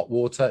little hot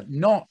water,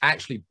 not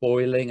actually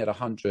boiling at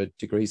 100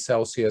 degrees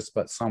Celsius,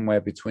 but somewhere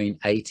between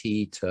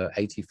 80 to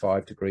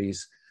 85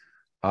 degrees.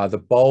 The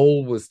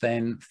bowl was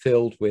then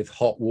filled with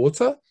hot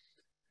water,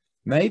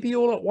 maybe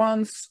all at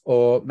once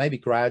or maybe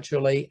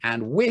gradually,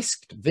 and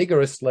whisked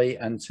vigorously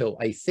until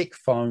a thick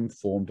foam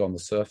formed on the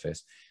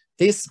surface.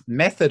 This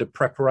method of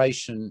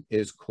preparation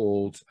is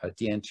called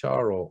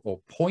dienchar or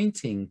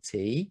pointing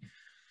tea.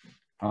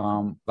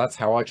 That's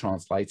how I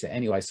translate it.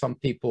 Anyway, some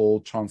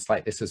people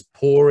translate this as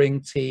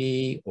pouring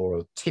tea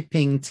or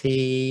tipping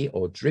tea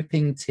or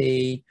dripping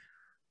tea,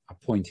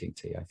 pointing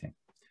tea, I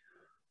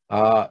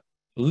think.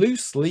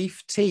 Loose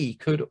leaf tea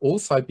could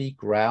also be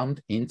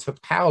ground into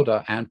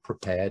powder and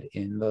prepared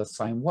in the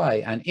same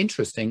way. And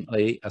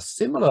interestingly, a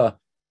similar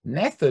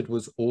method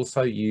was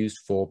also used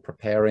for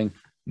preparing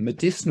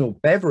medicinal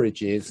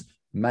beverages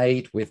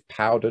made with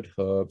powdered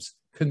herbs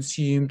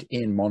consumed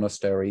in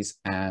monasteries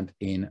and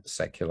in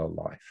secular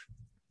life.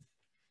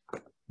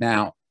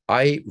 Now,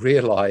 I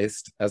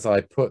realized as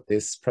I put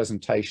this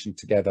presentation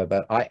together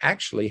that I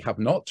actually have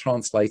not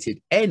translated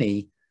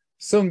any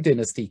Sung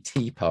Dynasty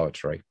tea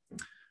poetry.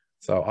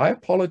 So I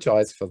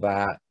apologize for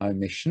that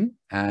omission,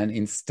 and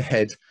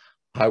instead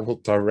I will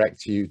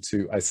direct you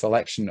to a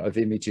selection of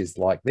images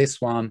like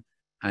this one,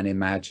 an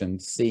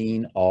imagined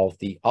scene of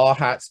the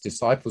Arhats,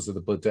 disciples of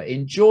the Buddha,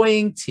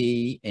 enjoying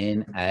tea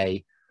in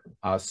a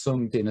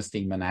Sung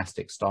Dynasty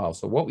monastic style.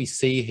 So what we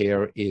see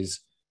here is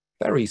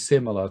very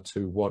similar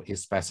to what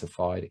is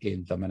specified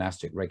in the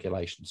monastic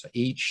regulations. So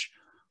each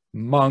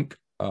monk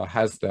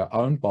has their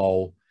own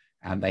bowl,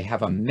 and they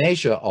have a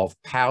measure of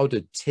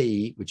powdered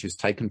tea, which is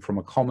taken from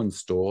a common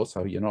store.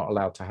 So you're not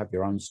allowed to have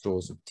your own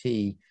stores of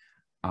tea,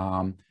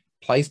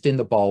 placed in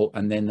the bowl.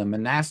 And then the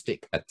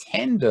monastic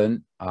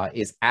attendant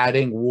is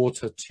adding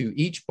water to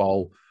each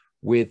bowl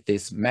with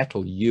this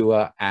metal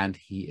ewer, and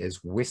he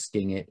is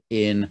whisking it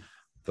in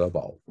the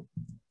bowl.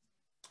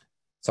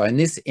 So in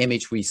this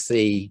image, we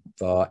see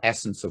the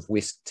essence of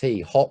whisked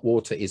tea. Hot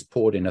water is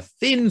poured in a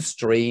thin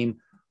stream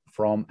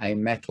from a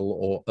metal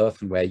or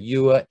earthenware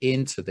ewer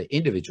into the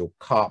individual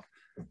cup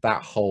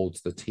that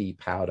holds the tea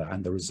powder,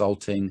 and the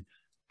resulting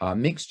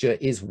mixture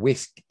is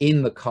whisked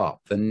in the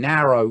cup. The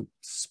narrow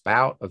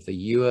spout of the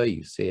ewer,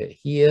 you see it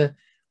here,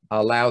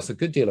 allows a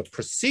good deal of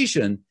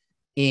precision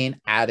in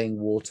adding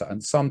water,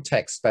 and some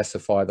texts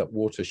specify that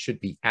water should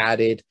be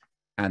added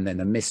and then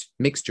a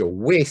mixture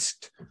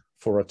whisked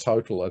for a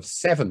total of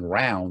 7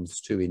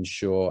 rounds to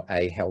ensure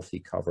a healthy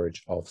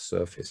coverage of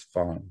surface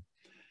foam.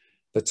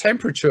 The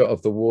temperature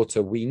of the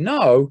water, we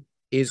know,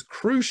 is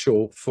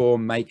crucial for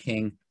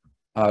making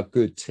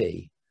good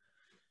tea.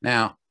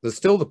 Now, there's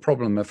still the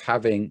problem of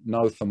having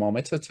no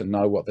thermometer to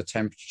know what the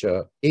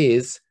temperature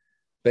is,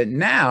 but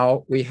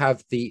now we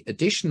have the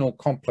additional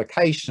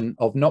complication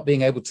of not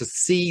being able to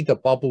see the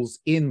bubbles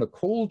in the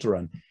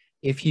cauldron.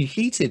 If you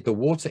heated the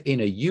water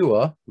in a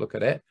ewer, look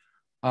at it,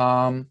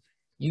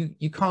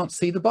 you can't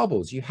see the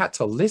bubbles. You had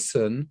to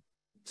listen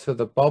to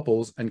the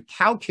bubbles and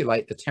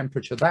calculate the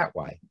temperature that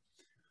way.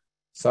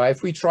 So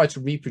if we try to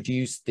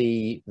reproduce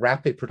the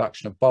rapid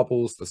production of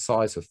bubbles, the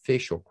size of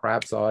fish or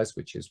crab's eyes,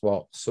 which is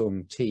what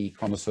Sung tea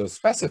connoisseurs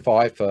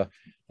specify for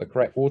the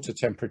correct water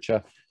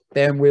temperature,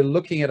 then we're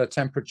looking at a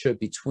temperature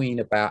between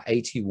about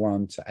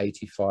 81 to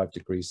 85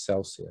 degrees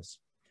Celsius.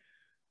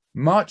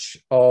 Much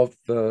of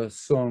the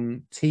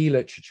Sung tea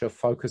literature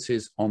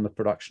focuses on the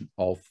production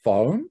of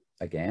foam,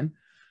 again,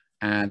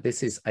 and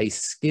this is a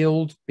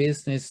skilled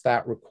business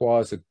that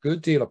requires a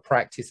good deal of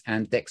practice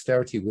and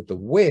dexterity with the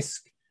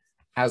whisk,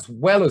 as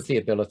well as the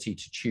ability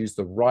to choose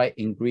the right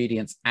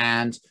ingredients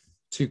and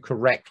to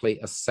correctly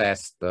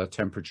assess the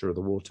temperature of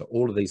the water.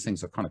 All of these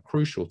things are kind of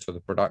crucial to the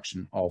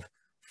production of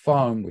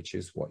foam, which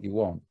is what you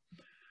want.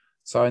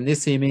 So in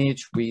this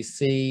image, we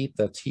see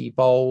the tea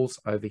bowls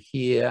over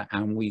here,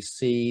 and we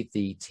see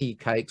the tea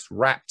cakes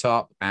wrapped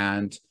up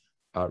and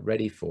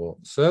ready for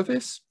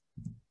service.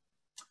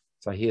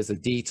 So here's a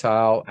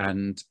detail,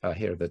 and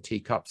here are the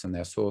teacups and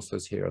their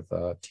saucers. Here are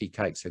the tea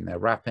cakes in their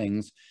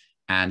wrappings.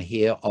 And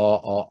here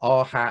are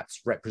our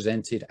hats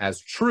represented as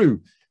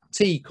true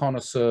tea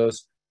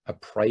connoisseurs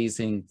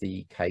appraising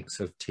the cakes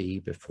of tea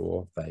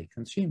before they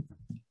consume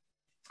them.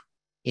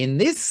 In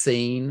this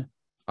scene,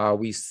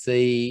 we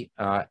see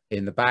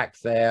in the back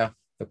there,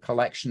 the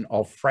collection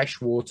of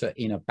fresh water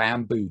in a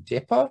bamboo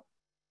dipper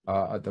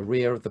at the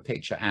rear of the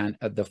picture. And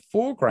at the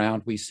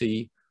foreground, we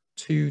see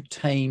 2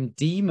 tame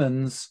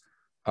demons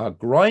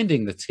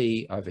grinding the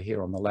tea over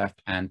here on the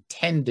left and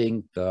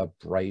tending the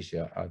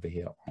brazier over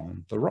here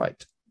on the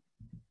right.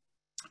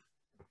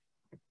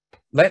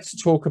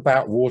 Let's talk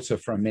about water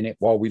for a minute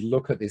while we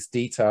look at this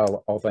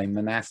detail of a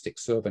monastic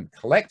servant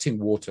collecting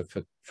water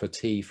for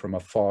tea from a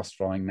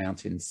fast-flowing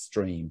mountain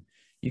stream.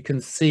 You can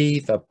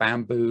see the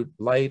bamboo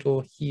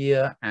ladle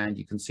here, and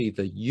you can see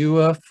the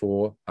ewer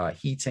for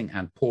heating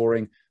and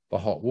pouring the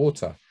hot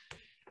water.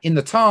 In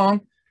the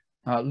Tang,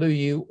 Lu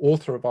Yu,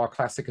 author of our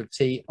classic of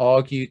tea,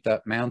 argued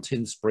that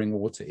mountain spring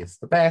water is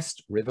the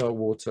best, river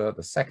water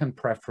the second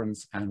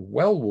preference, and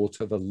well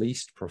water the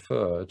least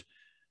preferred.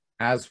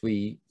 As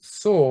we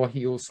saw,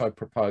 he also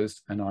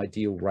proposed an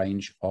ideal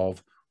range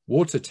of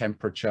water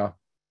temperature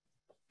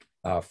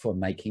for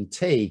making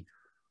tea.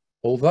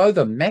 Although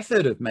the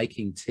method of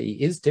making tea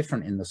is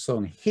different in the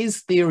Sung,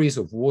 his theories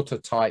of water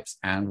types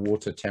and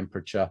water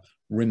temperature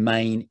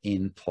remain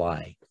in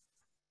play.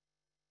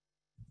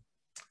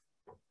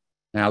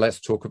 Now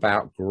let's talk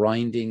about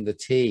grinding the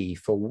tea.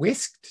 For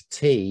whisked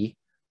tea,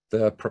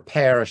 the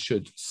preparer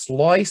should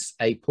slice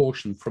a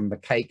portion from the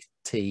cake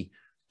tea,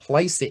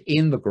 place it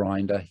in the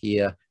grinder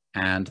here,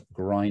 and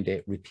grind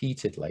it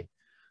repeatedly.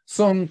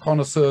 Some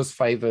connoisseurs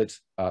favored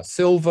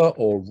silver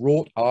or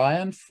wrought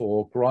iron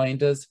for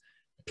grinders.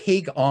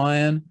 Pig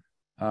iron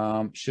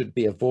should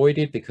be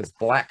avoided because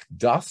black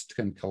dust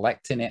can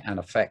collect in it and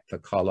affect the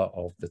color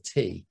of the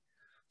tea.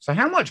 So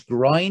how much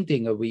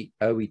grinding are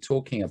we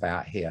talking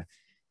about here?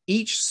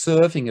 Each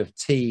serving of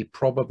tea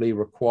probably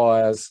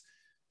requires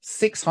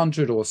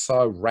 600 or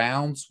so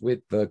rounds with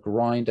the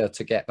grinder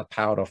to get the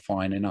powder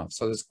fine enough.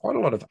 So there's quite a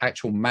lot of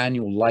actual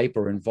manual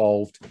labor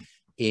involved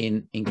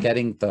in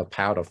getting the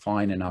powder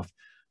fine enough.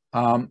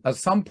 At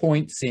some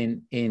points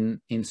in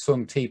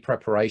Sung tea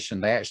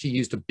preparation, they actually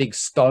used a big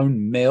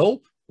stone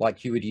mill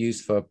like you would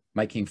use for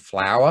making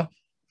flour,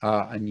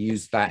 and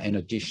use that in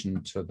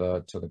addition to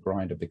the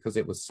grinder because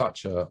it was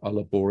such a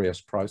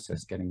laborious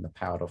process getting the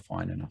powder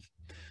fine enough.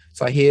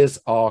 So here's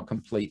our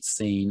complete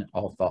scene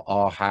of the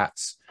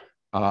arhats,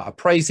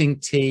 appraising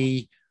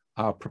tea,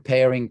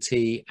 preparing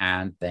tea,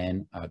 and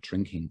then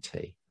drinking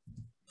tea.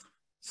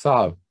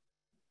 So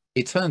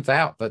it turns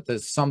out that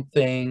there's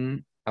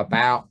something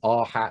about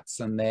arhats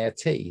and their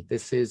tea.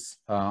 This is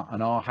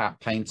an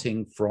arhat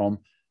painting from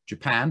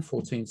Japan,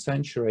 14th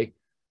century,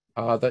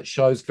 that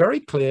shows very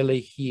clearly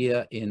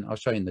here I'll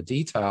show you in the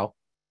detail,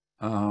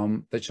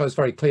 that shows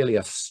very clearly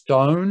a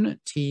stone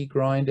tea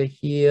grinder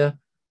here.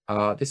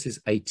 This is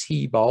a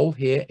tea bowl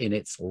here in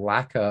its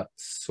lacquer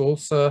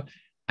saucer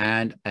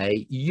and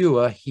a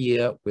ewer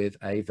here with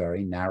a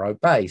very narrow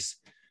base.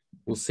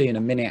 We'll see in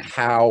a minute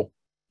how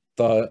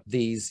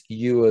these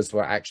ewers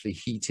were actually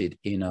heated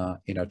in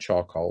a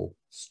charcoal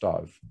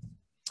stove.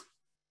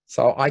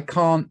 So I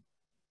can't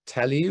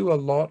tell you a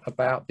lot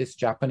about this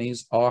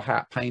Japanese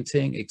arhat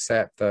painting,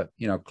 except that,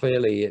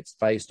 clearly it's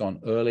based on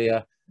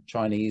earlier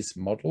Chinese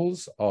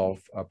models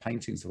of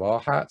paintings of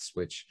arhats,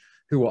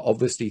 who were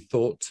obviously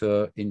thought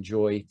to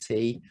enjoy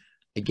tea.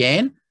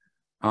 Again,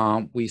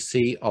 we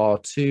see our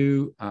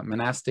two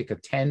monastic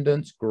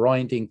attendants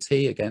grinding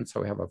tea again. So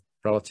we have a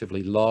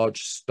relatively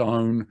large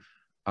stone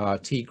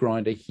tea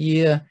grinder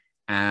here,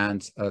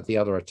 and the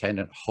other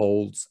attendant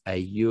holds a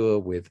ewer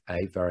with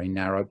a very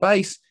narrow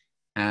base.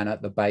 And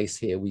at the base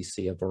here, we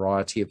see a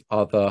variety of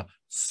other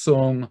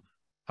Sung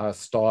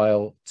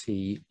style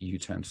tea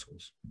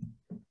utensils.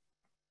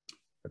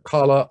 The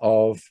color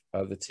of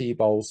the tea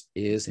bowls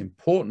is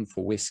important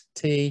for whisked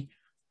tea.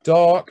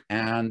 Dark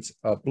and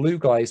blue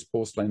glazed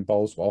porcelain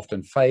bowls were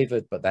often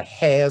favored, but the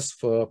hare's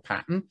fur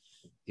pattern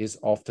is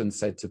often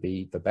said to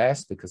be the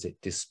best because it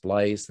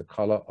displays the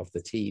color of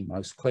the tea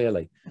most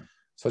clearly.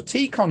 So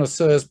tea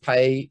connoisseurs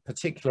pay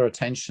particular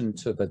attention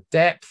to the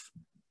depth,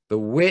 the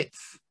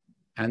width,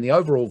 and the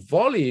overall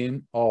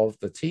volume of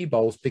the tea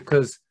bowls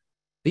because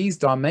these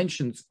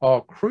dimensions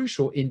are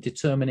crucial in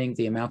determining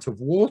the amount of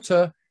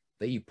water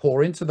that you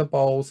pour into the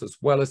bowls, as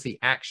well as the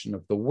action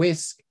of the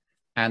whisk,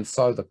 and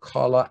so the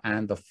color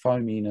and the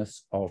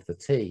foaminess of the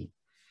tea.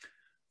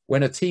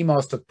 When a tea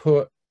master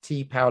put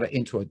tea powder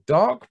into a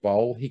dark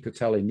bowl, he could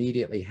tell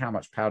immediately how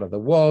much powder there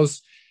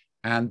was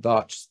and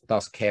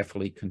thus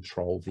carefully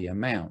control the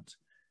amount.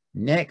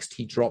 Next,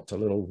 he dropped a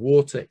little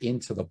water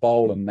into the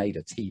bowl and made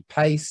a tea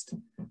paste.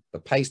 The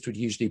paste would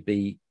usually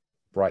be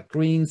bright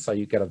green, so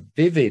you get a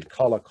vivid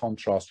color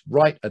contrast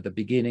right at the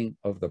beginning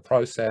of the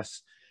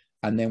process.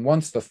 And then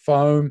once the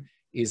foam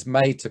is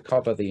made to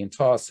cover the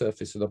entire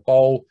surface of the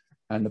bowl,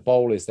 and the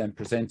bowl is then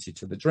presented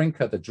to the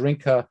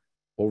drinker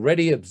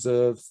already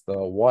observes the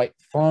white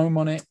foam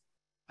on it,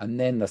 and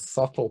then the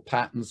subtle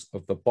patterns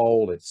of the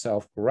bowl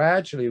itself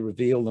gradually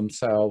reveal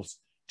themselves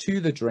to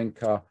the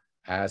drinker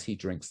as he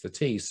drinks the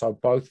tea. So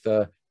both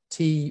the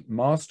tea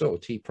master or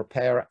tea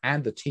preparer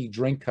and the tea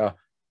drinker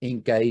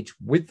engage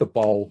with the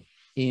bowl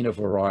in a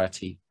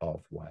variety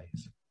of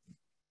ways.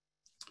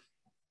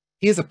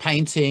 Here's a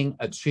painting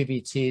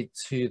attributed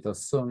to the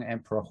Sung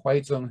Emperor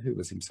Huizong, who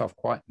was himself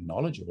quite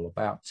knowledgeable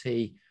about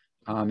tea.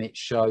 It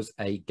shows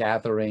a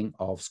gathering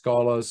of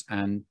scholars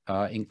and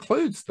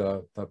includes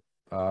the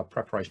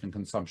preparation and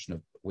consumption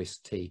of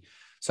whisked tea.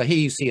 So here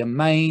you see a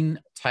main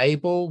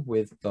table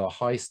with the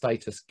high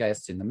status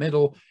guests in the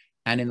middle,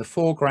 and in the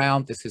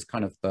foreground, this is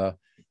kind of the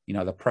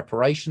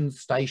preparation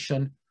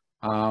station,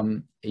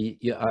 an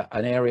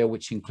area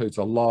which includes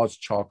a large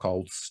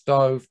charcoal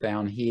stove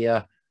down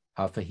here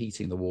for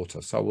heating the water.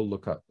 So we'll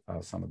look at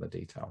some of the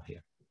detail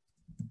here.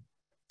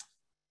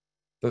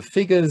 The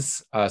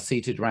figures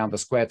seated around the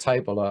square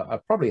table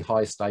are probably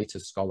high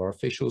status scholar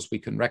officials. We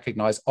can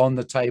recognize on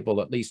the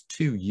table at least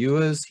two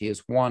ewers.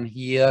 Here's one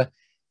here.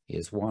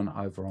 Here's one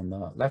over on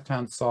the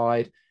left-hand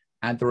side.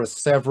 And there are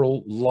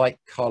several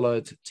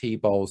light-colored tea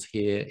bowls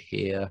here,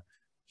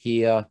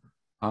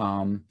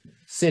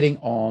 sitting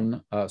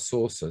on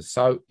saucers.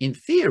 So in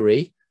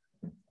theory,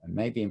 and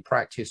maybe in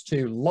practice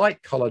too,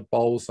 light colored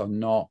bowls are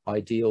not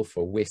ideal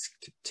for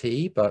whisked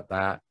tea, but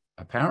that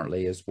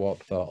apparently is what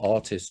the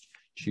artist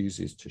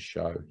chooses to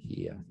show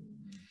here.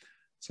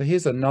 So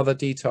here's another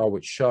detail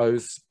which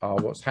shows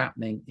what's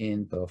happening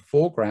in the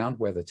foreground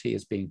where the tea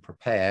is being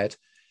prepared.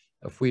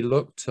 If we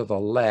look to the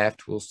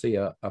left, we'll see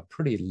a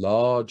pretty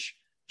large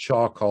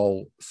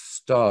charcoal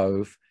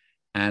stove,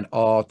 and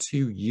our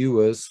two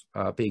ewers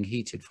being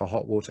heated for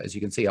hot water, as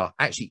you can see, are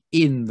actually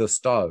in the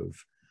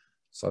stove.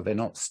 So they're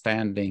not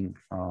standing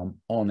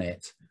on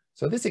it.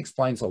 So this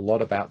explains a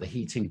lot about the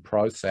heating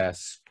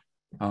process,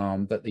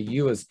 that the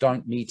ewers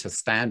don't need to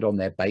stand on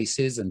their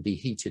bases and be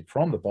heated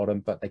from the bottom,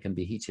 but they can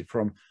be heated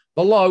from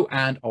below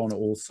and on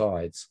all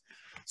sides.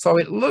 So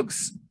it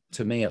looks,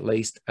 to me at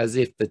least, as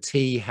if the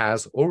tea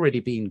has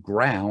already been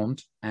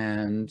ground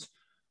and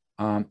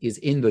is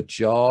in the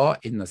jar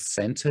in the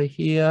center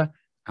here.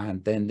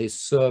 And then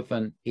this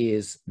servant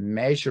is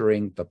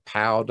measuring the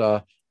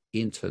powder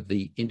into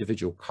the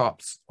individual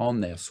cups on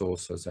their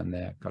saucers, and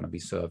they're going to be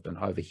served. And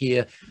over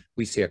here,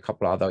 we see a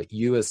couple of other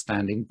ewers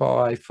standing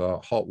by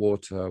for hot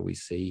water. We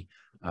see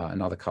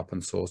another cup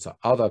and saucer,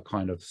 other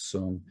kind of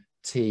sung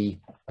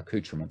tea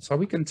accoutrements. So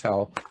we can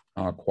tell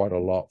quite a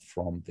lot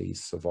from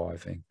these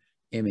surviving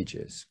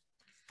images.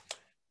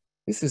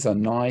 This is a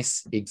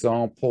nice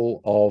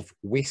example of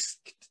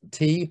whisked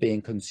tea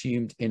being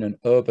consumed in an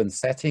urban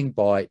setting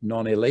by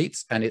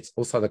non-elites, and it's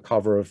also the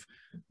cover of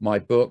my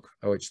book,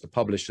 which the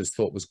publishers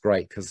thought was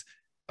great, because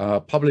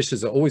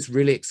publishers are always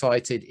really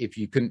excited if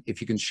you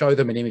can show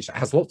them an image that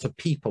has lots of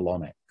people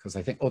on it, because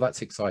they think, oh,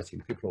 that's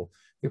exciting, people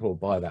will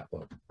buy that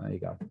book. There you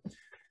go.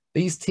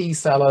 These tea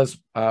sellers,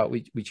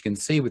 which you can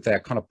see with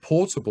their kind of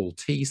portable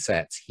tea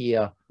sets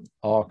here,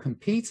 are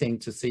competing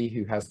to see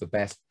who has the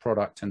best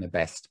product and the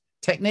best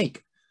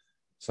technique.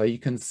 So you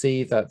can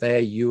see that their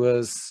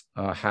ewers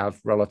have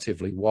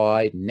relatively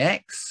wide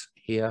necks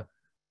here.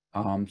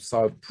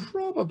 So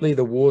probably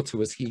the water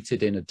was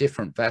heated in a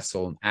different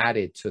vessel and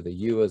added to the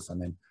ewers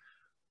and then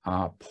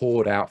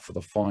poured out for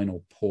the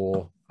final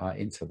pour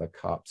into the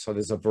cup. So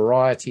there's a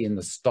variety in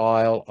the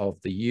style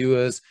of the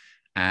ewers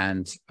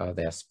and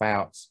their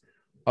spouts.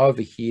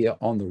 Over here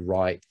on the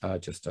right,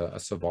 just a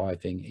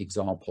surviving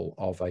example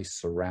of a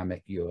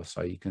ceramic ewer.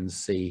 So you can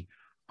see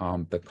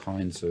the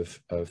kinds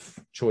of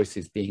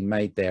choices being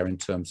made there in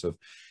terms of,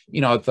 you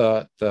know,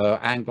 the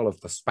angle of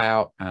the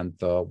spout and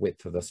the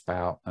width of the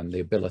spout and the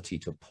ability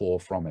to pour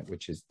from it,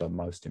 which is the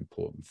most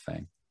important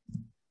thing.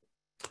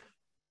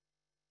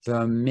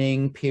 The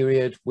Ming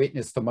period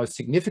witnessed the most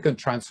significant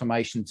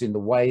transformations in the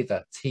way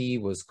that tea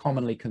was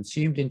commonly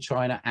consumed in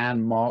China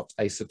and marked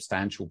a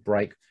substantial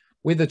break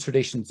with the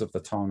traditions of the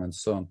Tang and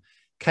Sung.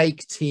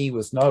 Cake tea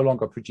was no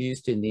longer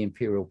produced in the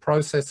imperial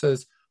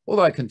processes,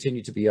 although it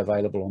continued to be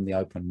available on the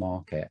open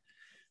market.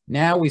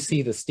 Now we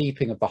see the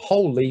steeping of the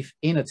whole leaf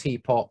in a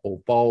teapot or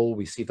bowl.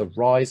 We see the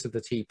rise of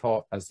the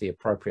teapot as the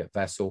appropriate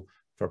vessel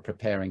for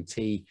preparing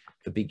tea,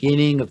 the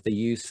beginning of the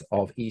use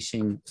of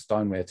Yixing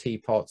stoneware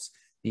teapots,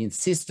 the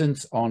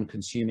insistence on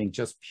consuming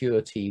just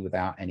pure tea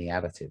without any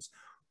additives.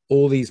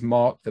 All these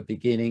mark the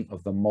beginning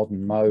of the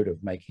modern mode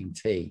of making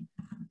tea.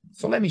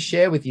 So let me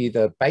share with you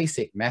the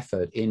basic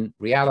method. In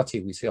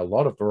reality, we see a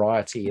lot of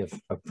variety of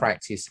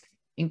practice,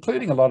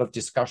 including a lot of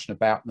discussion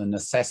about the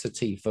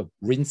necessity for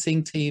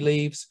rinsing tea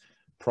leaves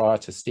prior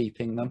to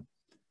steeping them.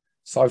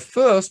 So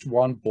first,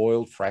 one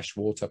boiled fresh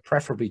water,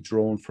 preferably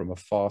drawn from a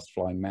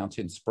fast-flowing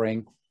mountain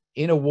spring,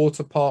 in a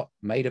water pot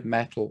made of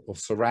metal or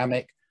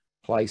ceramic,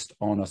 placed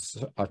on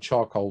a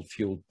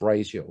charcoal-fueled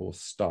brazier or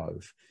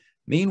stove.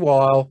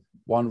 Meanwhile,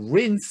 one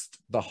rinsed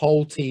the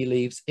whole tea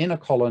leaves in a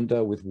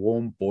colander with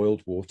warm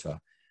boiled water.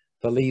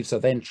 The leaves are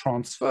then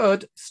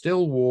transferred,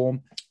 still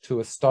warm, to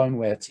a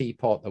stoneware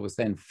teapot that was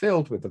then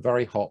filled with the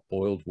very hot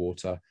boiled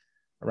water,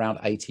 around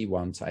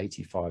 81 to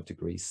 85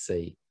 degrees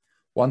C.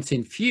 Once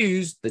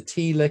infused, the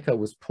tea liquor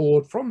was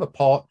poured from the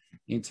pot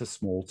into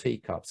small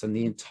teacups, and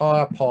the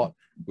entire pot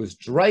was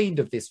drained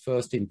of this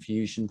first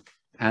infusion,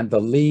 and the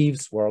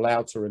leaves were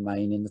allowed to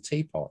remain in the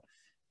teapot.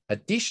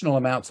 Additional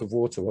amounts of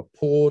water were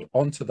poured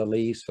onto the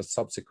leaves for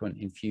subsequent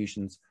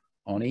infusions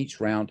on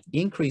each round,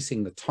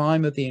 increasing the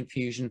time of the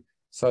infusion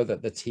so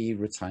that the tea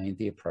retained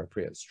the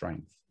appropriate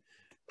strength.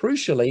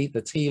 Crucially,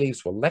 the tea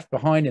leaves were left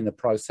behind in the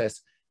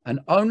process and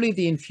only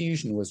the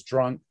infusion was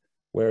drunk,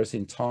 whereas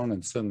in Tang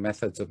and Sung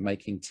methods of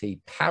making tea,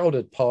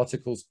 powdered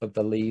particles of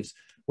the leaves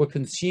were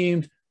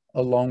consumed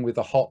along with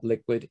the hot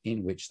liquid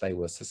in which they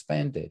were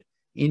suspended.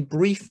 In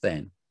brief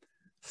then,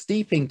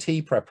 steeping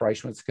tea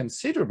preparation was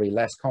considerably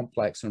less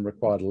complex and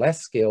required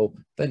less skill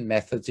than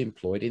methods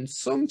employed in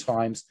Sung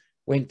times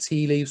when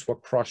tea leaves were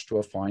crushed to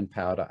a fine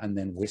powder and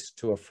then whisked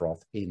to a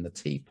froth in the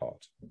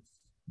teapot.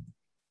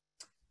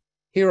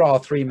 Here are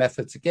three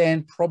methods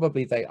again.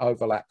 Probably they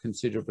overlap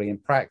considerably in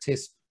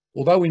practice,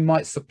 although we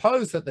might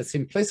suppose that the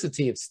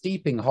simplicity of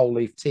steeping whole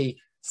leaf tea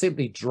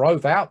simply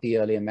drove out the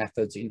earlier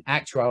methods. In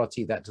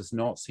actuality, that does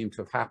not seem to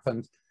have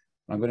happened.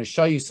 I'm going to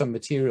show you some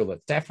material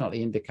that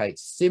definitely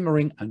indicates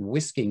simmering and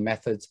whisking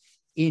methods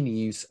in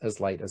use as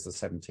late as the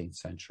 17th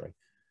century.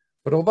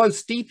 But although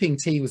steeping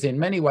tea was in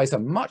many ways a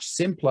much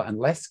simpler and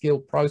less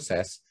skilled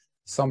process,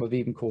 some have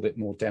even called it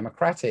more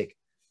democratic,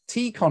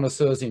 tea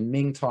connoisseurs in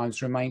Ming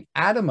times remain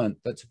adamant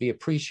that to be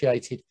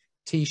appreciated,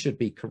 tea should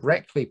be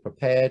correctly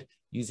prepared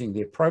using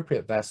the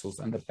appropriate vessels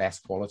and the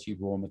best quality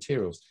raw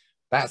materials.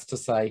 That's to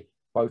say,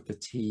 both the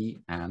tea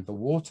and the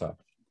water.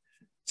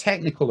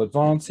 Technical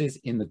advances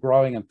in the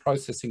growing and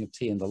processing of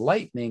tea in the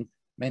late Ming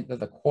meant that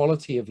the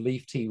quality of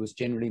leaf tea was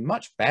generally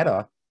much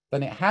better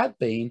than it had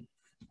been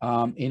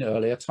in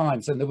earlier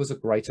times, and there was a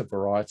greater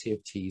variety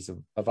of teas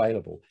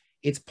available.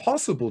 It's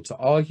possible to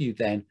argue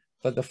then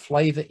that the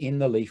flavor in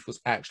the leaf was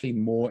actually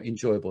more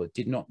enjoyable. It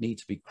did not need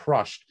to be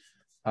crushed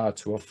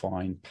to a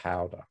fine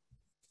powder.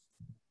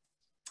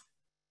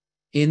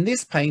 In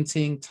this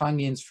painting, Tang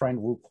Yin's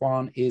friend Wu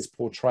Quan is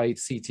portrayed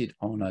seated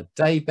on a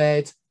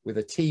daybed with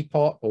a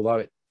teapot, although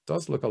it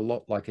does look a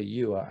lot like a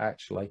ewer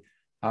actually,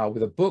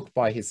 with a book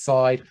by his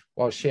side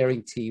while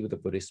sharing tea with a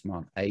Buddhist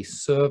monk. A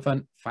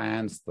servant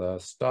fans the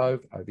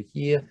stove over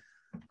here,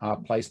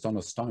 placed on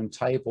a stone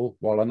table,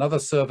 while another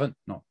servant,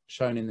 not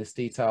shown in this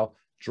detail,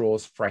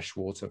 draws fresh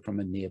water from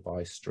a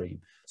nearby stream.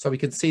 So we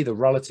can see the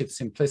relative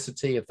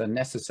simplicity of the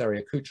necessary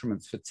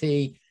accoutrements for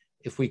tea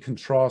if we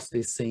contrast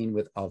this scene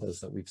with others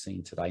that we've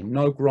seen today.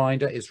 No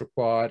grinder is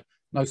required,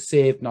 no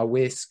sieve, no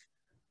whisk,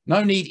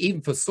 no need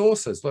even for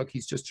saucers. Look,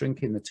 he's just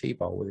drinking the tea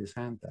bowl with his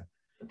hand there.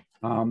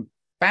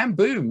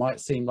 Bamboo might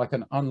seem like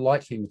an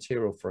unlikely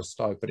material for a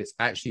stove, but it's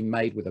actually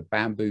made with a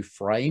bamboo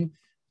frame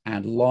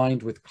and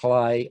lined with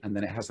clay, and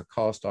then it has a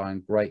cast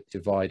iron grate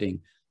dividing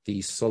the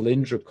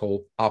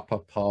cylindrical upper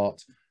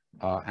part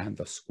and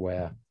the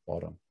square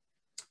bottom.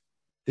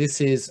 This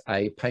is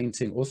a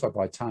painting also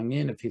by Tang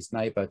Yin of his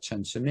neighbor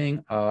Chen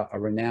Shiming, a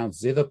renowned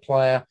zither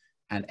player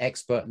and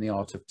expert in the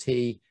art of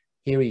tea.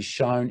 Here he's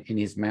shown in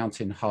his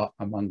mountain hut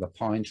among the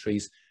pine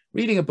trees,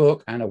 reading a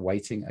book and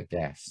awaiting a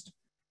guest.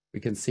 We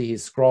can see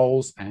his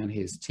scrolls and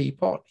his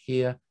teapot.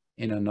 Here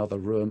in another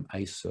room,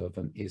 a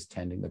servant is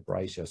tending the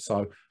brazier.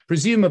 So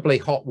presumably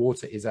hot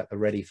water is at the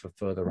ready for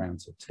further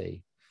rounds of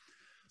tea.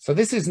 So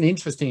this is an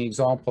interesting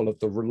example of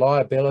the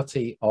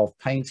reliability of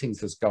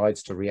paintings as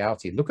guides to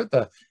reality. Look at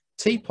the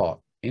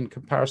teapot in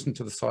comparison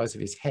to the size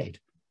of his head.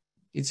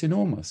 It's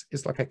enormous.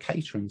 It's like a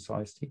catering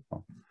sized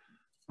teapot.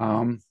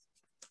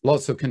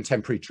 Lots of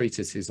contemporary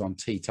treatises on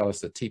tea tell us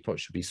that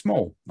teapots should be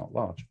small, not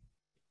large.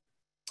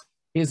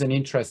 Here's an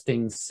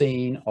interesting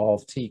scene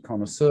of tea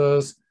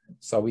connoisseurs.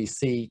 So we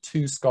see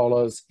two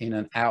scholars in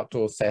an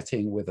outdoor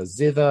setting with a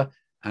zither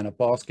and a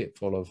basket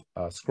full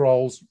of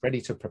scrolls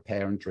ready to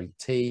prepare and drink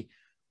tea.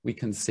 We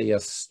can see a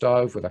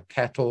stove with a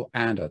kettle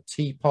and a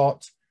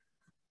teapot.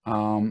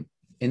 In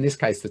this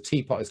case, the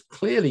teapot is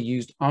clearly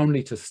used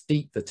only to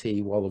steep the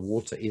tea while the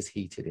water is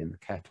heated in the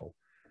kettle.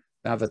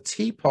 Now, the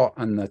teapot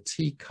and the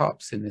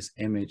teacups in this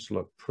image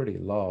look pretty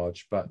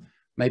large, but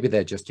maybe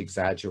they're just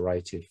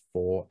exaggerated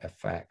for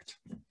effect.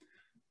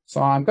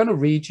 So I'm going to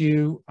read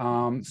you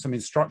some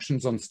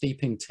instructions on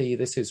steeping tea.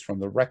 This is from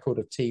the Record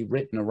of Tea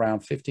written around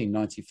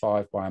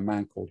 1595 by a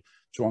man called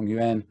Zhuang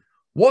Yuan.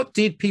 What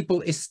did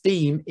people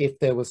esteem if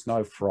there was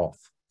no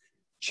froth?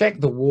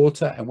 Check the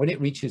water, and when it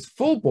reaches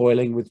full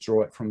boiling,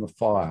 withdraw it from the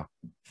fire.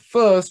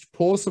 First,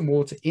 pour some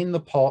water in the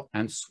pot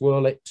and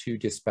swirl it to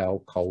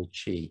dispel cold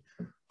qi.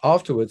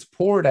 Afterwards,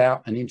 pour it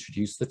out and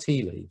introduce the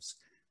tea leaves.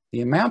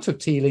 The amount of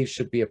tea leaves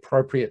should be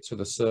appropriate to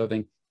the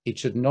serving. It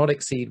should not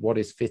exceed what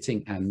is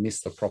fitting and miss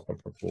the proper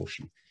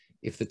proportion.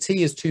 If the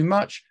tea is too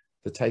much,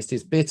 the taste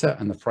is bitter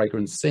and the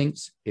fragrance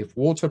sinks. If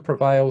water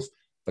prevails,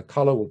 the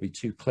color will be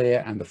too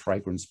clear and the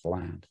fragrance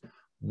bland.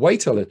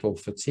 Wait a little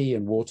for tea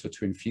and water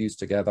to infuse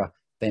together,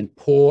 then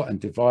pour and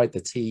divide the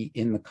tea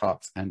in the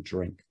cups and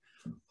drink.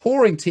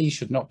 Pouring tea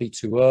should not be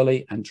too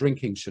early and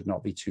drinking should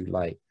not be too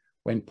late.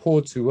 When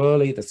poured too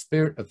early, the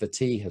spirit of the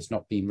tea has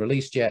not been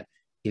released yet.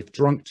 If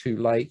drunk too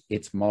late,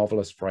 its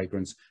marvelous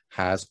fragrance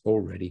has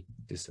already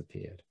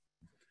disappeared.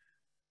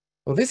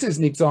 Well, this is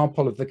an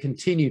example of the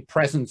continued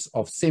presence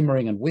of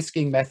simmering and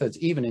whisking methods,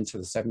 even into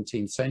the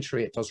 17th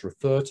century. It does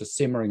refer to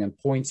simmering and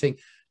pointing,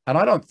 and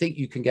I don't think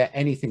you can get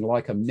anything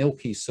like a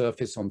milky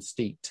surface on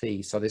steeped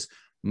tea. So this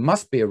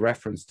must be a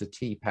reference to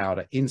tea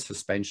powder in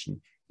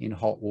suspension in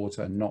hot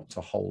water, not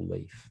to whole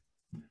leaf.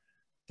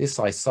 This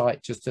I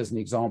cite just as an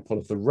example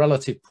of the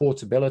relative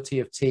portability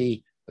of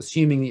tea,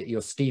 assuming that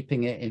you're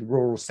steeping it in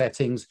rural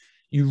settings.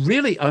 You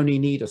really only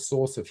need a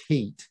source of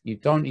heat. You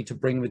don't need to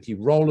bring with you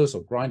rollers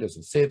or grinders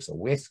or sieves or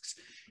whisks.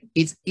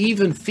 It's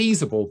even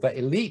feasible that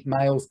elite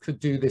males could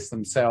do this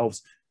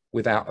themselves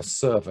without a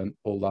servant,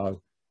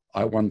 although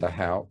I wonder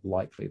how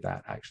likely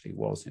that actually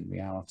was in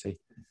reality.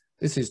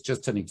 This is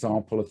just an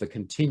example of the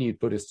continued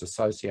Buddhist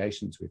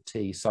associations with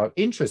tea. So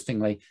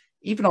interestingly,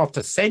 even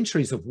after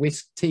centuries of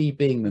whisked tea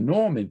being the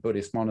norm in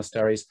Buddhist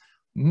monasteries,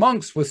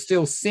 monks were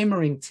still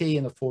simmering tea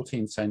in the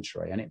 14th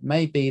century. And it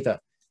may be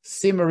that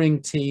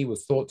simmering tea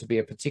was thought to be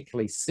a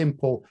particularly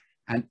simple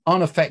and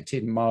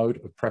unaffected mode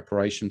of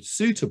preparation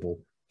suitable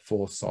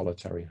for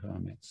solitary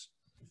hermits.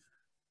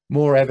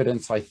 More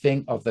evidence, I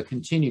think, of the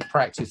continued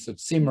practice of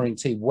simmering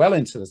tea well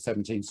into the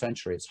 17th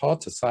century. It's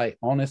hard to say,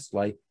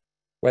 honestly,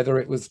 whether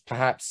it was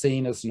perhaps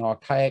seen as an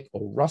archaic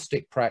or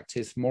rustic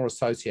practice more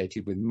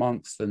associated with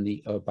monks than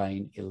the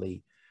urbane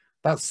elite.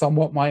 That's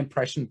somewhat my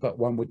impression, but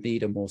one would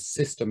need a more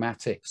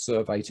systematic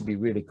survey to be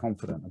really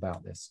confident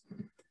about this.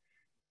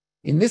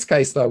 In this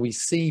case, though, we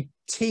see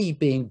tea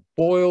being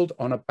boiled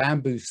on a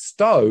bamboo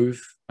stove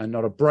and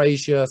not a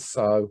brazier,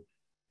 so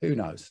who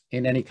knows?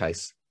 In any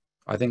case,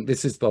 I think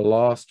this is the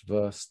last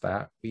verse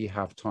that we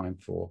have time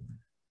for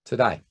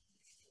today.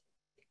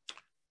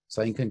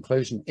 So in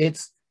conclusion,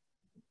 it's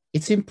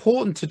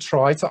important to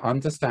try to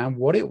understand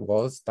what it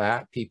was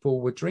that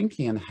people were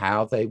drinking and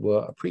how they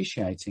were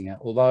appreciating it.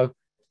 Although,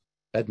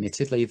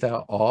 admittedly, there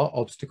are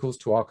obstacles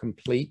to our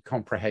complete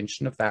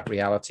comprehension of that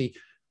reality,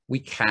 we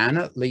can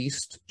at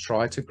least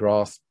try to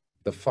grasp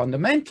the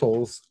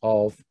fundamentals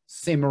of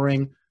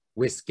simmering,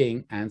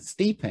 whisking, and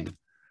steeping.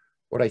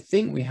 What I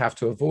think we have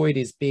to avoid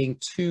is being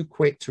too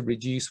quick to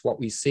reduce what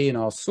we see in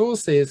our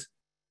sources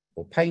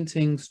or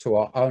paintings to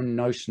our own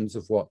notions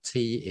of what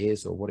tea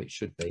is or what it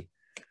should be.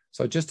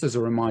 So just as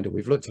a reminder,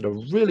 we've looked at a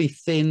really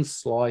thin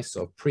slice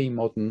of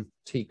pre-modern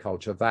tea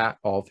culture, that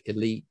of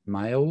elite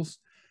males.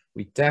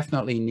 We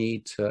definitely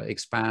need to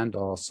expand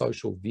our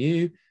social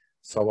view.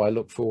 So I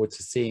look forward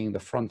to seeing the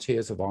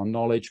frontiers of our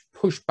knowledge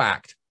pushed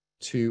back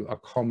to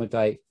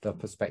accommodate the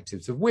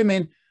perspectives of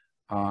women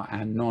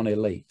and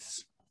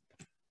non-elites.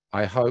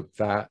 I hope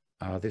that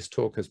this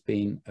talk has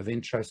been of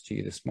interest to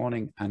you this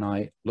morning, and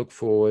I look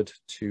forward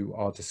to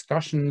our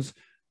discussions,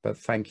 but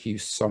thank you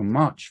so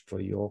much for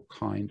your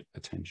kind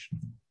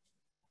attention.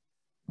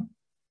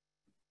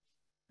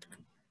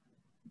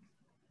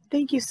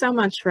 Thank you so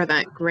much for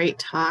that great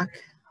talk,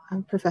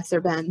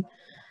 Professor Benn.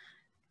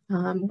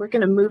 We're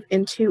going to move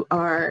into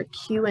our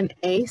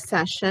Q&A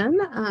session.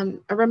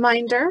 A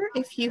reminder,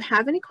 if you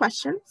have any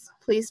questions,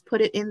 please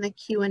put it in the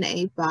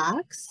Q&A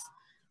box.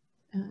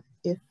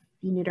 If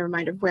you need a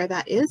reminder of where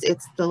that is,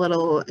 it's the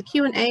little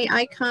Q&A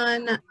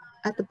icon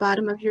at the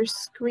bottom of your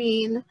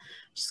screen.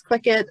 Just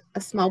click it,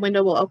 a small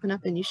window will open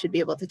up and you should be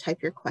able to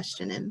type your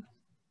question in.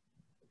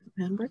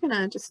 And we're going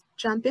to just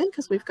jump in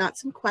because we've got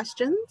some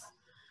questions.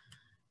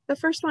 The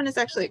first one is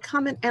actually a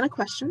comment and a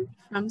question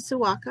from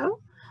Suwako.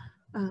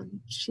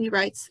 She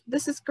writes,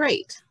 "This is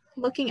great.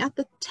 Looking at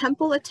the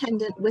temple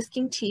attendant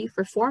whisking tea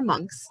for 4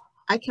 monks,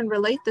 I can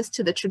relate this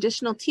to the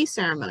traditional tea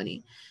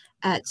ceremony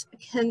at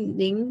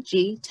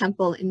Kenninji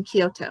Temple in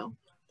Kyoto.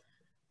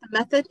 The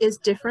method is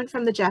different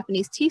from the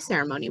Japanese tea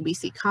ceremony we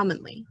see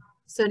commonly.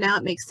 So now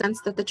it makes sense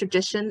that the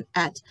tradition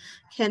at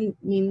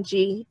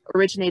Kenninji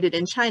originated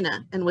in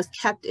China and was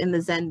kept in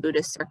the Zen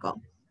Buddhist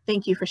circle.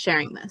 Thank you for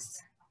sharing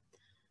this."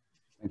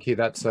 Thank you.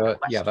 That's a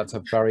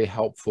very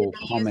helpful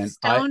comment.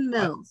 Stone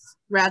mills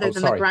rather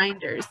than the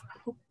grinders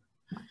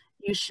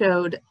you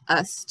showed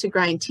us to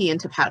grind tea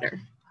into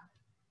powder.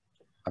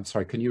 I'm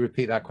sorry, can you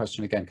repeat that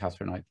question again,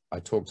 Catherine? I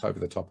talked over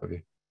the top of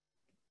you.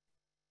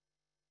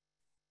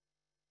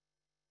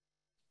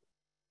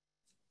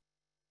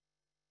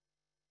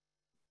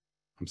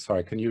 I'm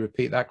sorry, can you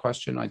repeat that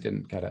question? I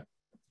didn't get it.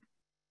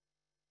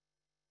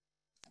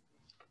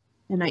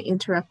 And I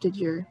interrupted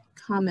your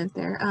comment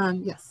there.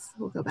 Yes,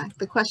 we'll go back.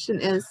 The question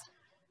is,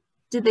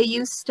 did they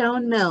use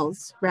stone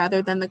mills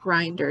rather than the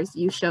grinders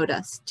you showed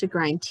us to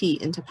grind tea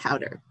into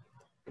powder?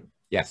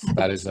 Yes,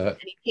 that is a...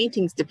 Any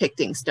paintings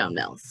depicting stone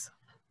mills?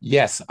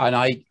 Yes, and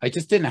I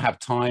just didn't have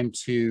time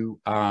to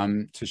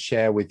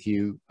share with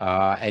you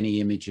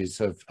any images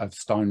of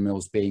stone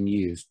mills being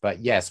used. But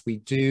yes, we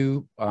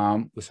do.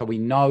 So we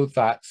know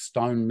that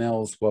stone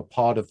mills were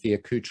part of the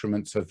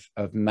accoutrements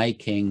of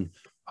making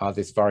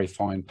this very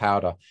fine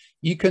powder.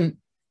 You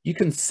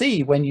can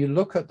see when you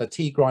look at the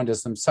tea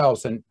grinders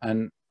themselves, and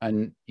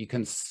you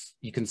can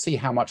see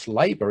how much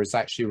labor is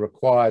actually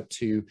required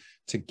to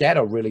get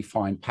a really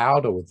fine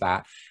powder with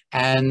that.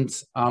 And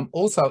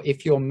also,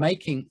 if you're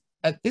making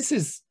this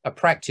is a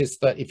practice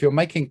that if you're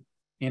making,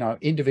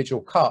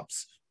 individual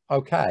cups,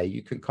 okay,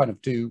 you can kind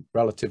of do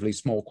relatively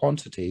small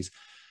quantities.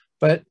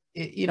 But,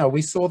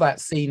 we saw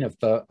that scene of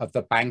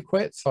the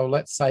banquet. So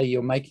let's say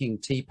you're making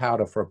tea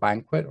powder for a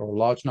banquet or a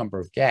large number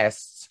of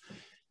guests.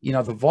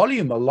 The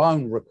volume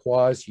alone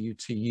requires you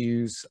to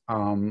use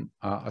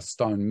a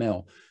stone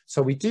mill.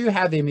 So we do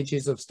have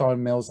images of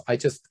stone mills. I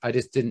just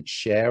didn't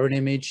share an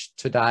image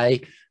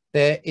today.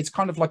 It's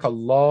kind of like a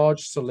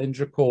large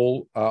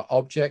cylindrical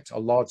object, a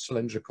large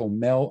cylindrical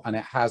mill, and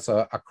it has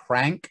a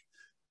crank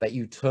that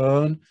you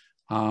turn.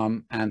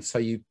 And so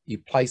you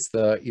place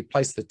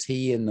the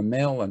tea in the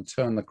mill and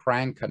turn the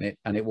crank,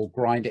 and it will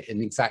grind it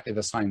in exactly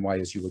the same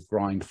way as you would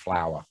grind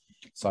flour.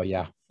 So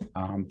yeah,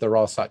 there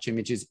are such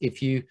images.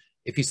 If you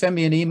send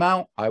me an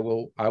email, I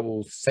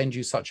will send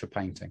you such a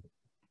painting.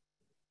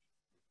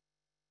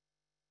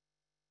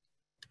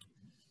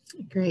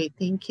 Great,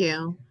 thank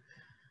you.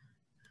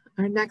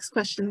 Our next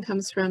question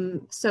comes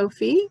from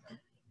Sophie.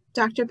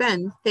 Dr.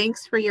 Benn,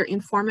 thanks for your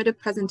informative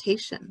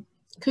presentation.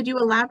 Could you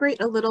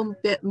elaborate a little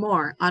bit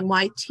more on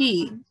why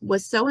tea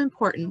was so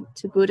important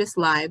to Buddhist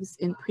lives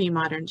in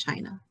pre-modern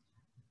China?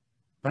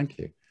 Thank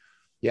you.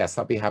 Yes,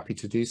 I'd be happy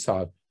to do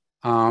so.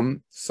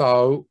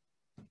 So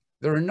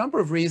there are a number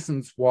of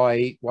reasons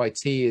why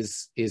tea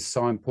is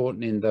so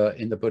important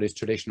in the Buddhist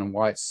tradition and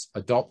why it's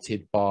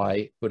adopted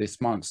by Buddhist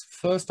monks.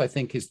 First, I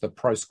think, is the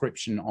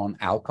proscription on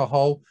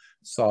alcohol.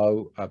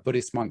 So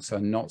Buddhist monks are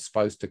not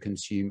supposed to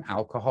consume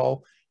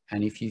alcohol.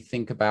 And if you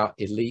think about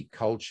elite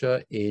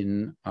culture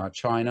in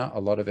China,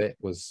 a lot of it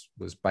was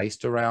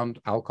based around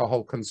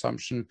alcohol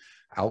consumption,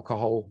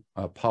 alcohol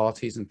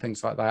parties and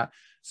things like that.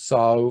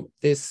 So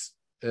this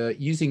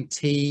using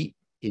tea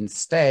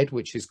instead,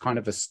 which is kind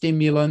of a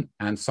stimulant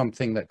and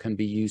something that can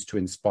be used to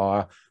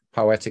inspire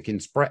poetic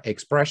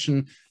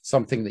expression,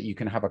 something that you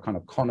can have a kind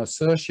of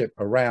connoisseurship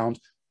around,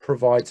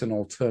 provides an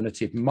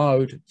alternative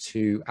mode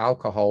to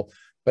alcohol,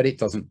 but it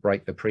doesn't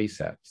break the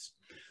precepts.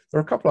 There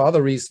are a couple of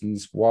other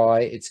reasons why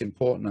it's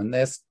important, and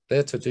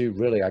they're to do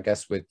really, I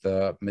guess, with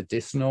the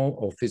medicinal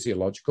or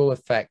physiological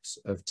effects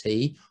of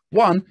tea.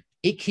 One,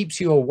 it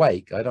keeps you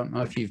awake. I don't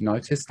know if you've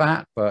noticed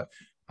that, but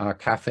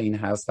caffeine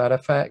has that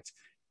effect.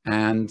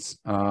 And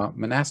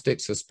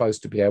monastics are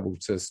supposed to be able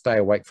to stay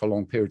awake for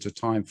long periods of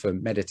time for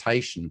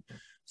meditation.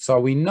 So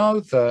we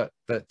know that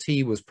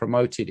tea was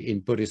promoted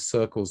in Buddhist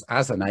circles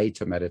as an aid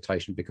to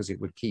meditation because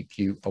it would keep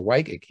you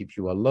awake, it keeps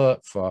you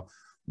alert for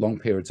long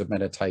periods of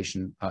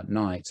meditation at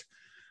night.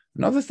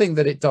 Another thing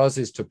that it does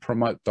is to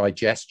promote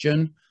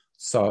digestion.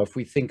 So if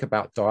we think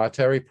about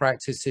dietary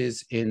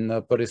practices in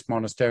the Buddhist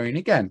monastery, and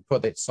again,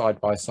 put it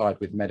side by side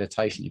with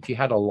meditation, if you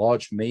had a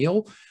large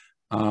meal,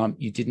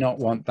 you did not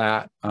want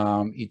that.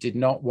 You did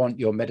not want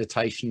your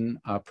meditation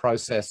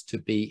process to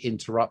be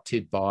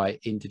interrupted by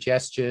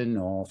indigestion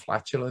or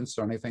flatulence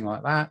or anything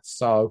like that.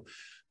 So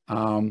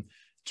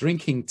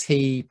drinking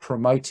tea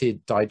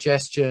promoted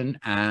digestion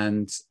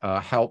and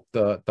helped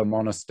the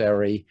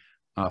monastery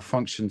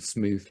function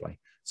smoothly.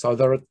 So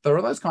there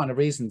are those kind of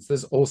reasons.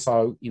 There's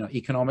also,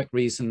 economic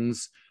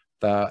reasons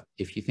that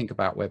if you think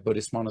about where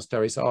Buddhist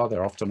monasteries are,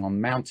 they're often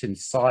on mountain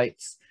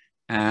sites.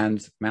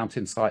 And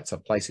mountain sites are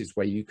places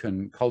where you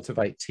can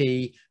cultivate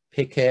tea,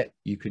 pick it,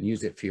 you can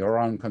use it for your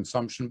own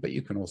consumption, but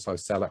you can also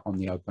sell it on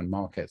the open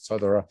market. So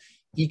there are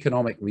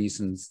economic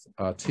reasons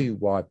too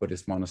why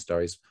Buddhist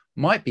monasteries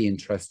might be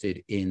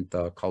interested in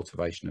the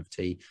cultivation of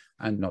tea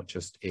and not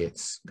just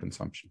its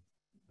consumption.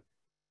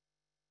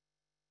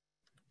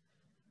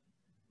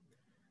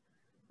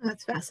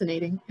 That's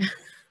fascinating. I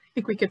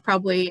think we could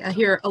probably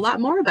hear a lot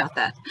more about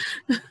that.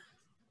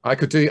 I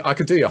could do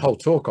a whole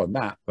talk on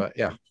that, but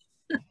yeah.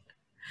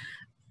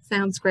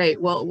 Sounds great.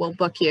 We'll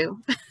book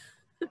you.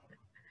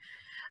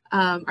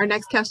 Our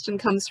next question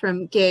comes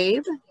from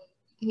Gabe.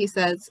 He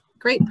says,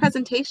 great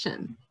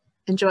presentation.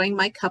 Enjoying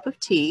my cup of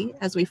tea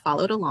as we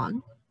followed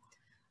along.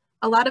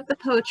 A lot of the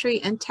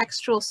poetry and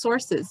textual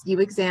sources you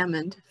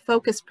examined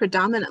focus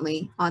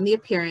predominantly on the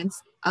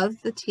appearance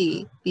of the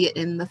tea, be it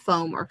in the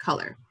foam or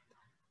color.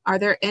 Are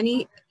there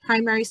any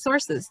primary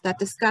sources that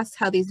discuss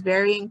how these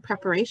varying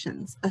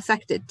preparations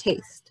affected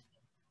taste?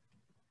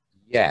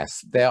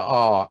 Yes, there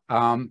are,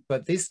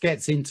 but this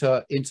gets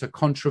into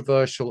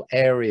controversial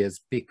areas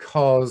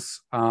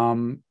because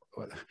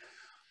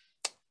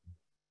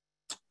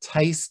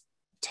taste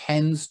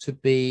tends to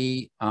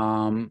be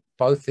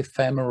both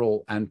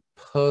ephemeral and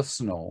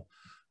personal,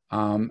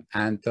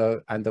 and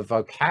the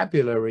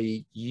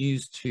vocabulary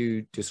used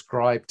to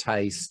describe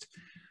taste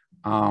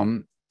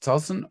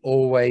doesn't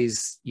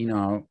always,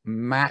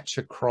 match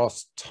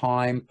across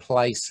time,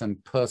 place,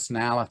 and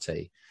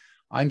personality.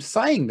 I'm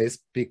saying this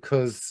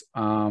because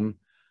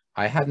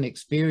I had an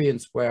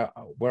experience where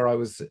I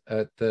was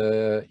at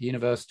the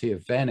University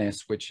of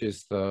Venice, which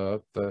is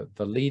the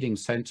leading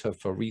center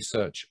for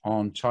research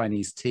on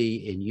Chinese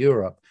tea in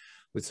Europe,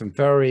 with some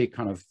very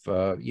kind of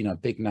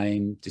big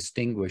name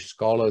distinguished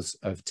scholars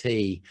of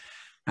tea,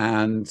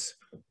 and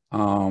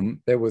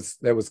there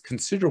was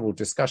considerable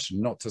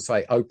discussion, not to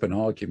say open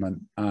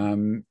argument,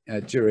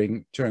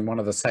 during one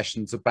of the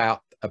sessions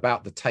about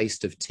the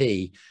taste of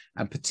tea,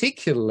 and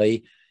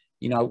particularly,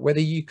 whether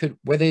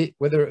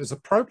it was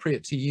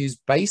appropriate to use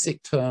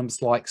basic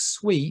terms like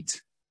sweet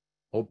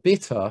or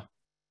bitter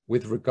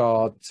with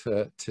regard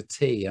to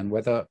tea, and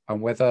whether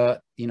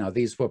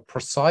these were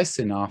precise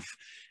enough,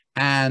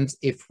 and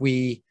if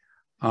we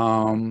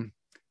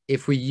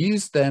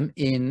use them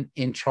in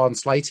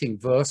translating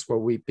verse, were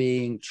we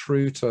being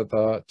true to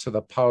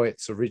the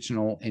poet's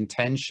original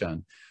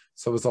intention?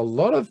 So there's a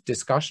lot of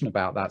discussion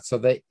about that. So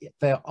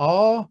there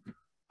are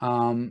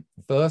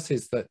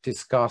verses that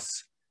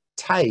discuss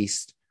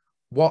taste.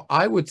 What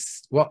I would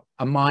say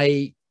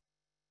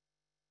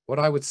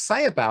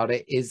about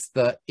it is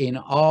that in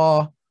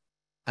our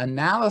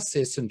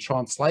analysis and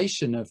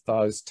translation of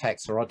those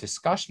texts, or our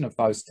discussion of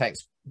those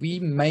texts, we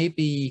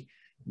maybe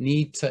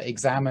need to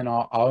examine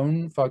our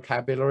own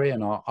vocabulary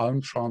and our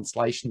own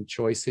translation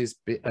choices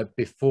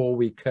before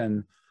we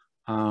can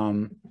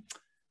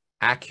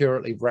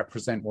accurately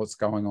represent what's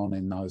going on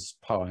in those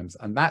poems.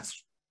 And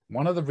that's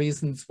one of the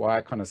reasons why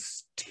I kind of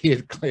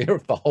steered clear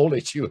of the whole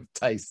issue of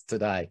taste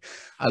today.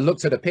 I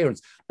looked at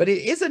appearance, but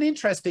it is an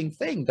interesting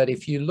thing that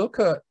if you look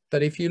at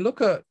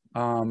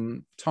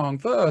Tang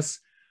verse,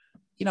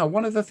 you know,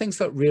 one of the things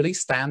that really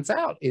stands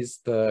out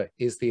is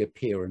the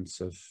appearance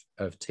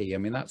of tea. I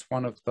mean, that's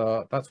one of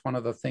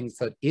the things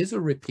that is a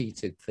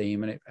repeated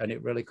theme, and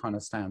it really kind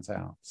of stands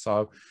out.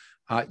 So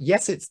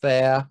yes, it's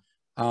there.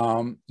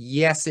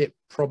 Yes, it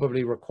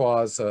probably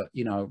requires a,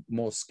 you know,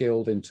 more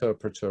skilled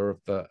interpreter of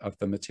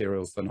the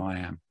materials than I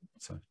am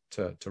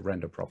to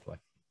render properly.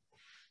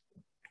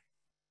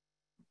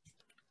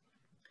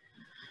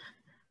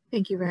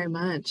 Thank you very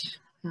much.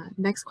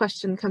 Next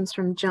question comes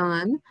from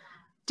John.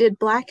 Did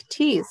black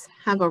teas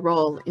have a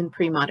role in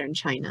pre-modern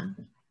China?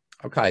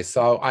 Okay,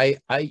 so I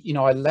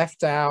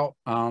left out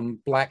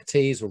black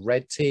teas or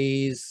red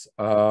teas,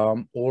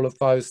 all of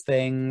those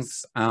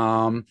things.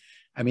 I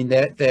mean,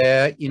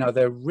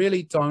 they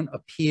really don't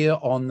appear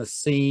on the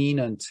scene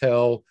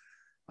until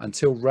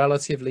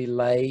relatively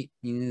late,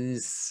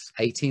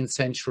 18th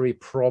century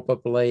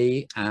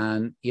probably.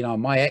 And, you know,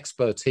 my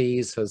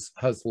expertise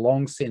has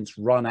long since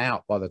run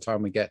out by the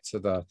time we get to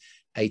the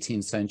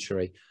 18th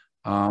century.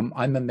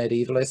 I'm a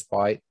medievalist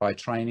by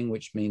training,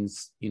 which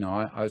means, you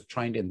know, I was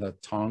trained in the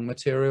Tang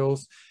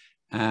materials,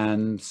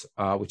 and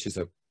which is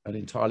an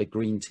entirely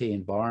green tea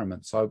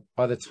environment. So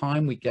by the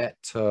time we get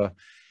to,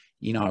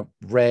 you know,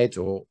 red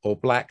or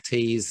black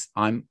teas,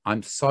 I'm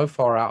so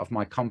far out of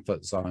my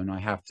comfort zone, I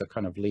have to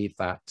kind of leave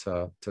that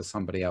to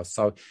somebody else.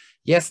 So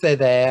yes, they're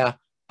there.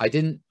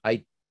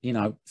 I you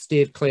know,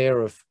 steered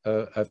clear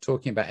of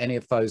talking about any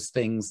of those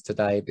things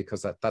today,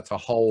 because that's a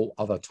whole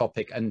other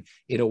topic. And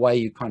in a way,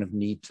 you kind of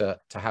need to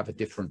have a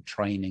different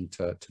training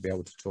to be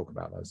able to talk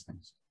about those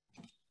things.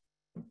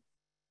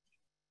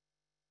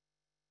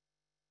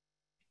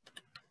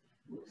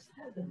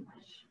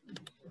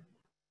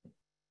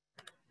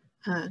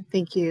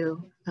 Thank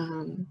you.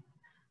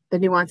 The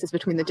nuances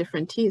between the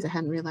different teas, I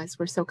hadn't realized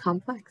were so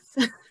complex.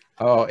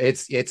 Oh,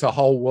 it's a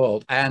whole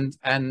world, and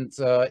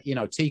you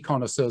know, tea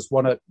connoisseurs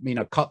want to, you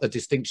know, cut the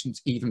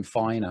distinctions even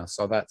finer.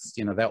 So that's,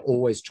 you know, they're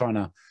always trying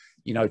to,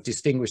 you know,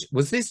 distinguish,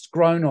 was this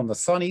grown on the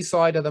sunny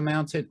side of the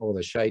mountain or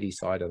the shady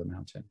side of the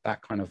mountain?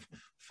 That kind of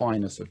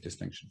fineness of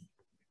distinction.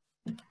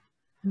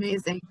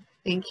 Amazing,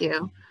 thank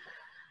you.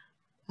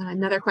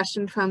 Another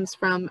question comes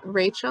from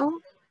Rachel.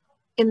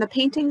 In the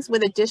paintings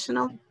with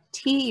additional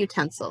tea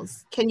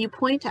utensils, can you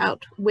point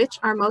out which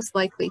are most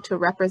likely to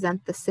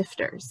represent the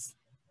sifters?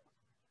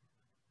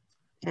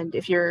 And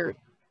if you're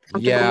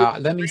yeah,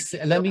 let me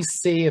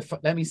see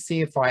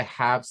if I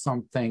have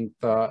something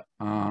that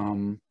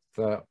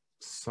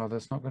so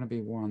there's not going to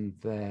be one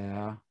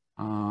there.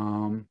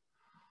 I'm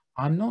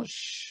not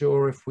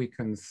sure if we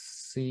can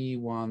see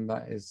one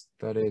that is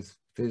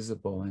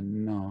visible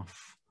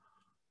enough.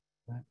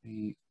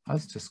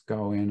 Let's just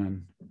go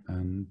in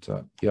and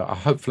yeah,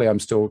 hopefully I'm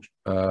still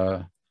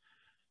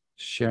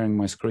sharing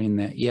my screen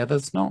there. Yeah,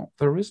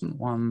 there isn't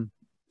one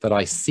that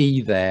I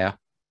see there.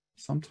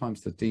 Sometimes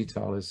the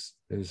detail is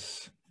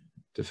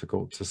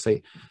difficult to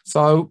see.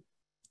 So,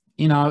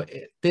 you know,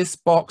 this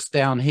box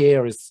down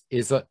here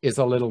is a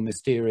little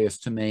mysterious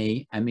to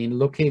me. I mean,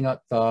 looking at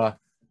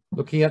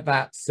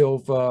that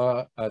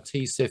silver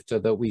tea sifter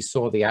that we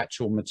saw the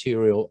actual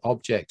material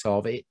object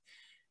of,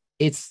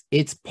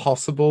 it's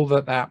possible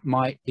that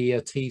might be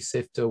a tea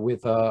sifter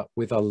with a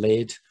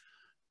lid.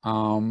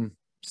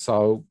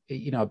 So,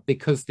 you know,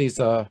 because these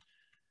are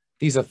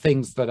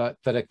things that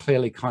are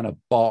clearly kind of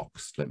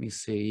boxed. Let me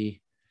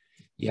see.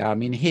 Yeah, I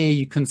mean, here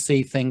you can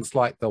see things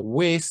like the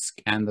whisk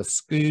and the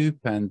scoop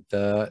and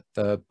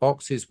the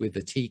boxes with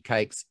the tea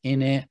cakes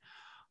in it.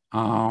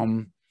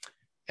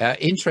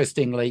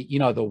 Interestingly, you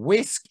know, the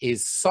whisk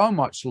is so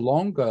much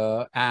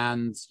longer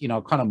and, you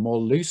know, kind of more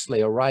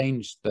loosely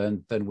arranged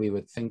than we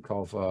would think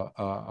of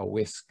a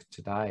whisk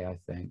today, I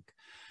think.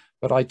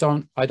 But I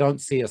don't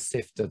see a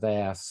sifter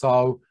there.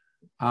 So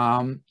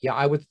yeah,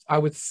 I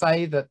would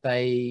say that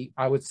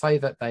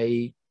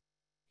they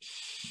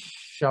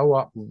show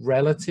up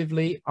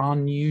relatively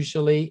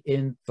unusually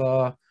in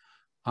the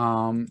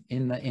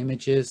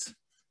images.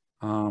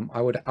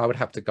 I would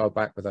have to go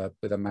back with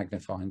a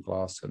magnifying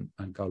glass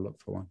and go look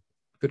for one.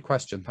 Good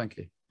question, thank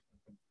you.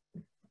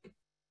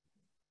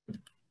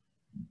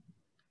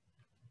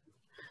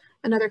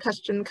 Another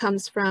question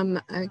comes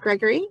from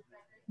Gregory.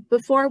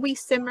 Before we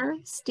simmer,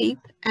 steep,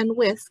 and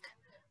whisk,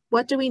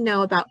 what do we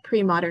know about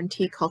pre-modern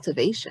tea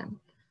cultivation?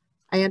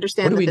 I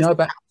understand. What do we know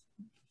about?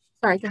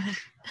 Sorry, go ahead.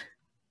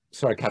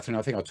 Sorry, Catherine,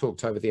 I think I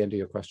talked over the end of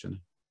your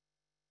question.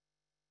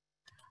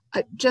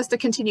 Just a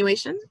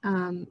continuation.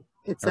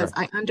 It says,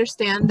 I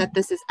understand that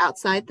this is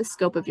outside the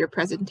scope of your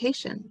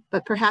presentation,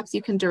 but perhaps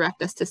you can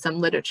direct us to some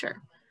literature.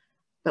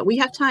 But we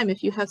have time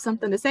if you have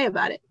something to say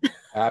about it.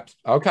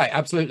 Okay,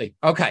 absolutely.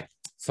 Okay,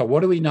 so what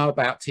do we know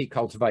about tea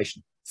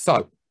cultivation?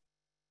 So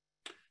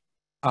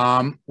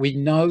we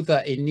know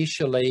that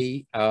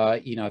initially,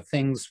 you know,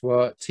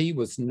 tea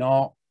was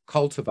not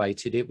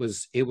cultivated. It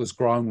was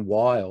grown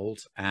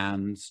wild,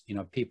 and, you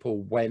know,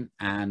 people went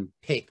and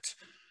picked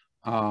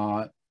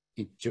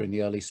during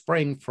the early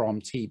spring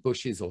from tea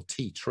bushes or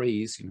tea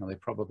trees. You know, they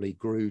probably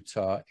grew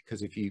to,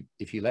 because if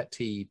you let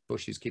tea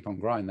bushes keep on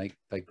growing,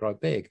 they grow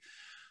big.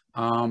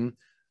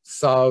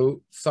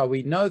 So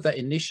we know that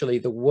initially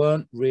there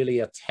weren't really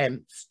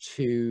attempts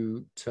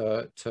to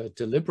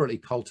deliberately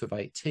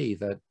cultivate tea,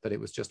 that it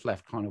was just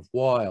left kind of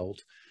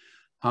wild.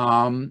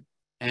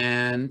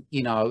 And,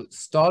 you know,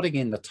 starting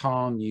in the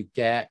Tang, you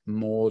get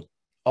more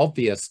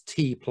obvious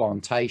tea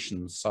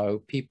plantations.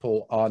 So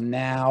people are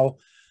now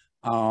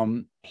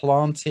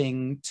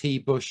planting tea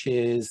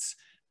bushes.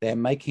 They're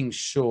making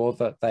sure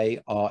that they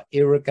are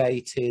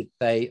irrigated.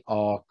 They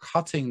are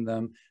cutting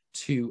them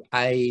to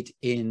aid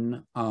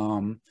in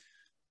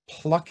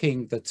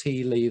plucking the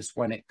tea leaves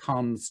when it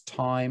comes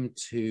time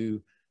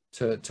to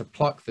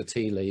pluck the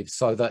tea leaves,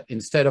 so that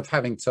instead of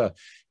having to,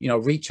 you know,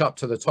 reach up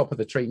to the top of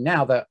the tree,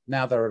 now they're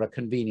at a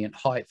convenient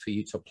height for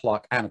you to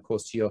pluck. And of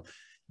course you're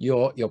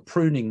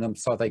pruning them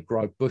so they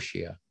grow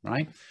bushier,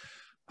 right?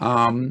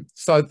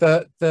 So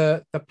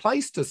the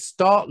place to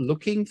start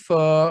looking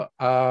for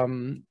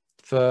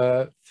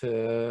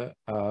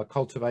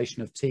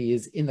cultivation of tea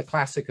is in the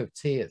Classic of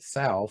Tea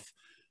itself.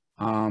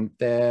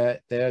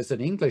 There's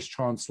an English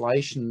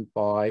translation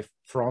by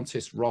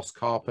Francis Ross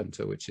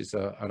Carpenter, which is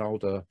an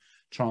older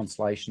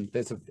translation.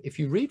 If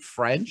you read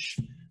French,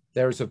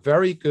 there is a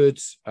very good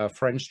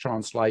French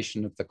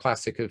translation of the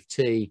Classic of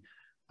Tea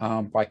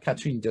by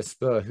Catherine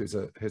Despeur, who's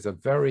a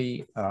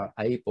very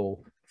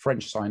able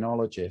French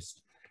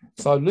sinologist.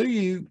 So Lu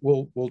Yu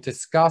will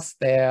discuss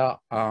there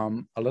a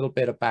little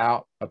bit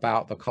about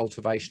the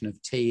cultivation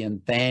of tea,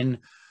 and then,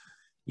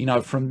 you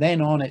know, from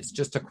then on, it's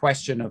just a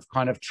question of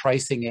kind of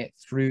tracing it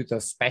through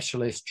the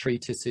specialist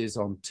treatises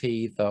on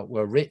tea that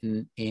were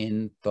written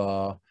in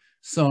the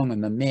Song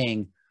and the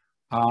Ming.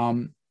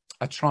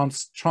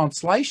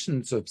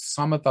 Translations of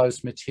some of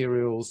those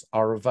materials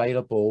are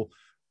available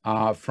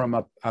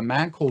from a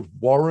man called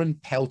Warren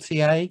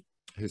Peltier,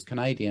 who's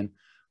Canadian,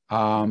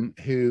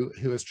 who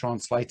has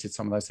translated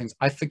some of those things.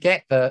 I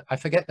forget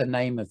the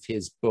name of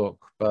his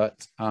book,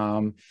 but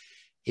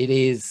it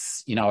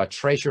is, you know, a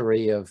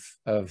treasury of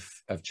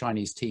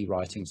Chinese tea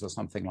writings or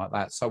something like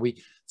that. So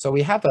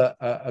we have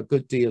a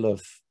good deal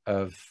of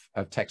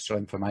textual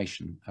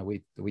information.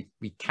 We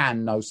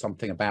can know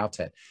something about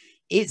it.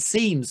 It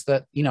seems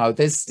that, you know,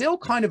 there's still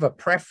kind of a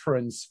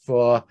preference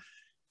for,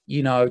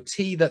 you know,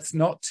 tea that's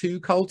not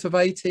too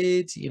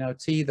cultivated, you know,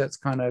 tea that's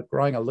kind of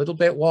growing a little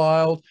bit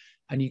wild.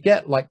 And you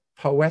get like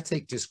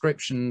poetic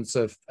descriptions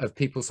of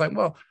people saying,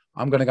 well,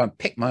 I'm going to go and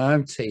pick my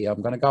own tea.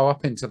 I'm going to go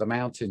up into the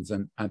mountains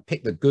and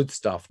pick the good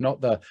stuff,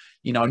 not the,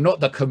 you know, not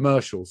the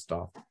commercial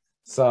stuff.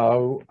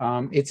 So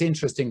it's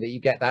interesting that you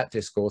get that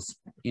discourse,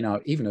 you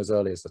know, even as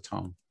early as the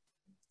Tang.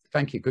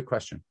 Thank you. Good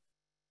question.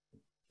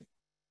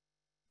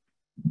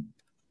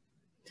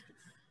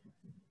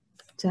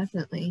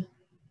 Definitely.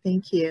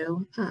 Thank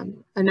you. Our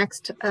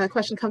next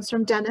question comes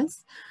from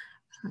Dennis.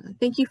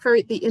 Thank you for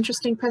the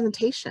interesting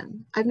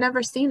presentation. I've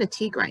never seen a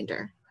tea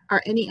grinder.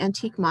 Are any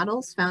antique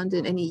models found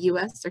in any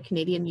US or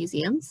Canadian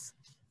museums?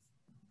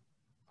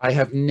 I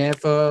have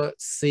never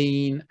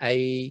seen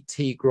a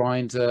tea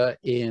grinder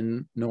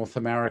in North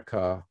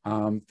America.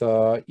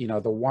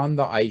 The one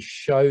that I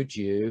showed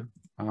you,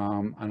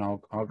 and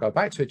I'll go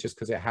back to it just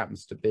because it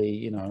happens to be,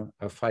 you know,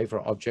 a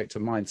favorite object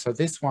of mine. So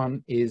this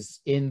one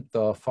is in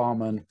the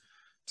Farman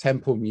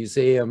Temple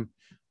Museum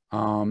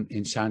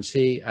in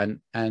Shanxi,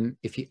 and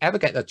if you ever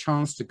get the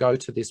chance to go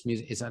to this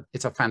museum,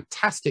 it's a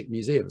fantastic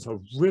museum. It's a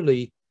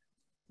really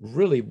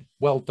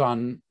well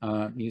done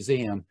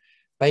museum.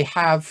 They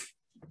have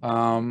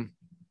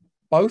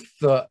both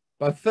the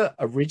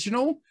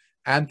original,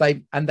 and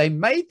they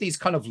made these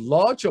kind of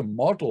larger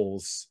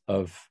models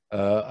of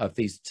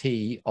these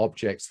tea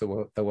objects that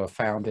were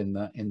found in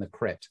the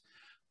crypt.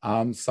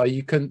 So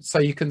you can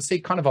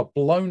see kind of a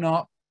blown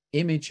up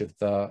image of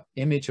the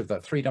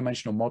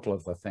three-dimensional model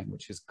of the thing,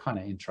 which is kind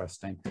of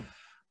interesting.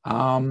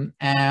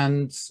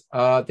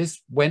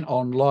 This went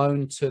on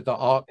loan to the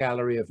Art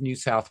Gallery of New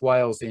South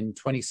Wales in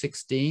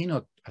 2016,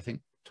 or I think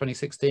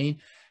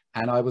 2016.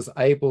 And I was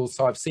able,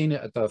 so I've seen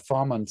it at the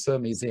Farman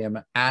Museum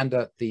and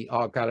at the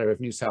Art Gallery of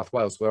New South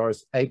Wales, where I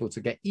was able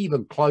to get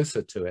even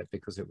closer to it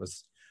because it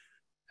was,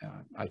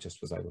 I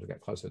just was able to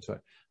get closer to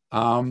it.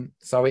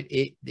 So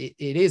it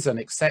is an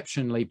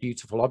exceptionally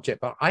beautiful object,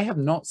 but I have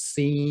not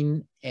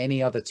seen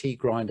any other tea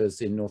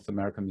grinders in North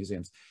American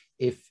museums.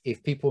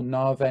 If people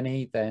know of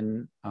any,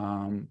 then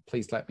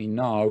please let me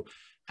know.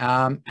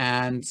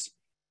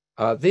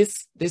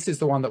 This is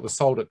the one that was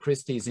sold at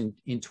Christie's in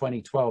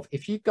 2012.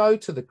 If you go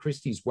to the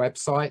Christie's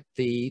website,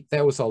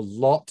 there was a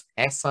lot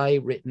essay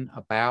written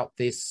about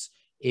this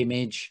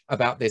image,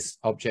 about this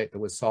object that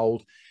was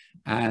sold,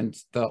 and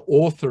the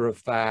author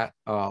of that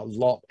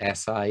lot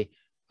essay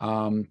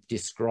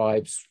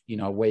describes, you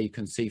know, where you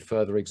can see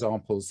further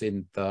examples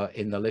in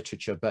the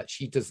literature, but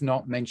she does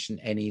not mention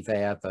any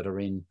there that are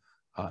in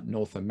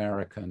North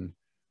American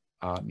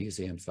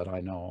museums that I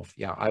know of.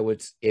 Yeah, I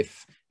would,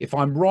 if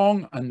I'm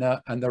wrong and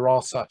there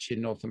are such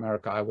in North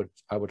America, I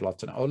would love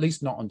to know, or at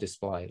least not on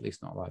display, at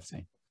least not that I've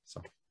seen.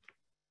 So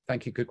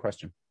thank you, good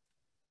question.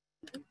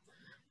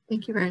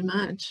 Thank you very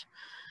much.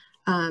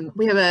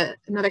 We have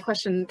another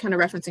question kind of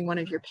referencing one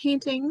of your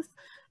paintings.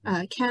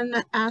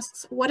 Ken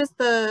asks, what is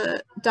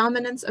the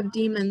dominance of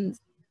demons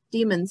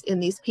in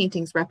these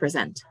paintings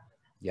represent?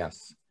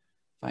 Yes,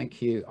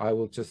 thank you. I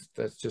will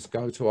let's just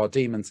go to our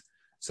demons.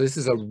 So this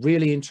is a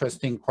really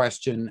interesting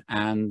question,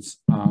 and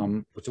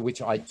to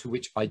which I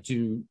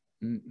do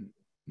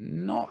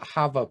not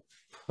have a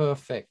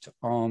perfect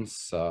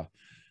answer.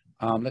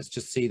 Let's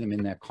just see them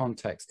in their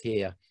context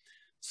here.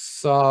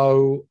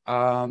 So,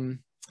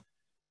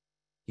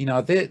 you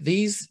know,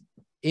 these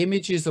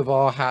images of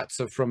our hats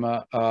are from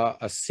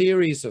a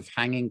series of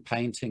hanging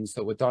paintings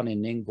that were done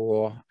in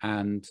Ningbo,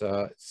 and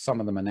some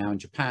of them are now in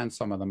Japan,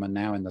 some of them are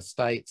now in the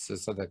States.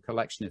 So the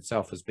collection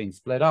itself has been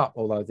split up,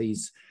 although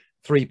these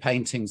 3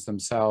 paintings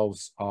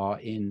themselves are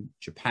in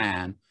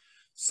Japan.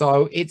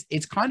 So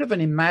it's kind of an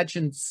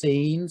imagined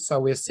scene. So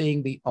we're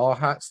seeing the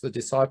arhats, the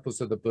disciples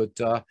of the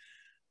Buddha,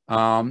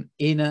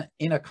 in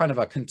a kind of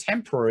a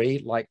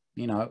contemporary, like,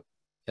 you know,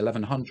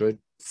 1100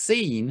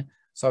 scene.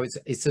 So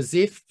it's as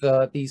if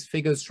these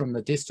figures from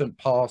the distant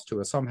past who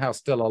are somehow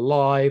still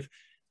alive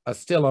are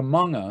still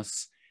among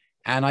us.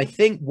 And I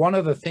think one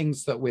of the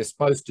things that we're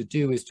supposed to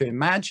do is to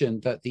imagine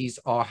that these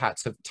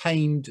arhats have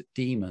tamed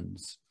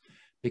demons.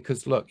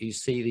 Because look, you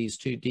see these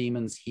 2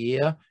 demons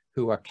here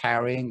who are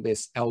carrying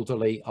this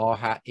elderly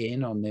arhat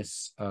in on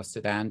this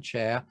sedan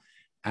chair.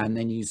 And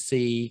then you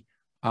see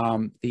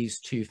these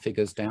 2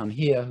 figures down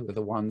here who are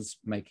the ones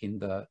making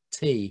the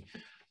tea.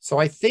 So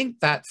I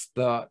think that's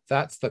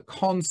the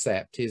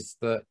concept, is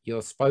that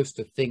you're supposed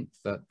to think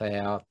that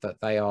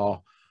they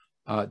are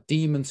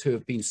demons who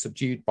have been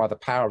subdued by the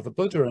power of the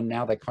Buddha, and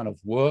now they kind of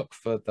work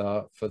for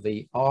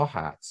the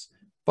arhats.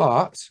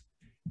 But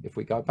if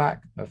we go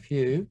back a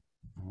few,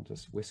 I'll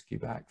just whisk you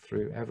back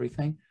through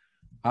everything.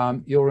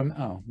 Oh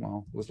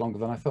well, it was longer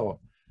than I thought.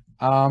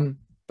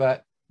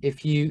 But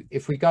if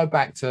we go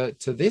back to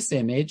this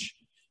image,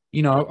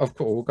 you know, of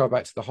course we'll go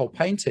back to the whole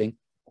painting.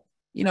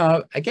 You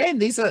know, again,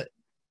 these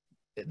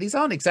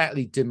aren't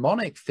exactly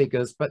demonic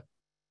figures, but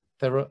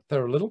they're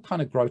a little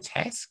kind of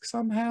grotesque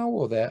somehow,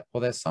 or they're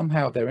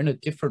in a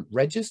different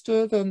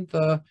register than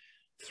the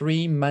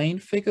 3 main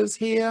figures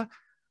here.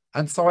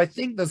 And so I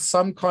think there's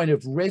some kind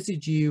of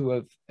residue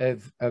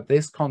of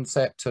this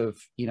concept of,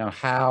 you know,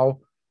 how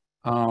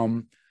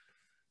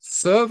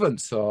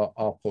servants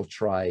are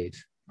portrayed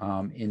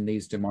in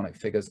these demonic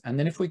figures. And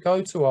then if we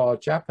go to our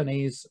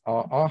Japanese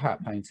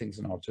arhat paintings,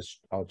 and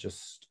I'll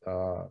just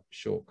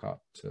shortcut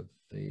to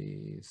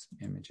these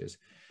images.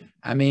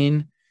 I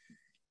mean,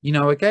 you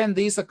know, again,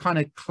 these are kind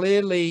of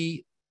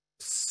clearly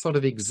sort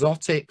of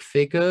exotic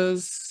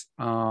figures.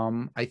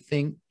 I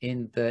think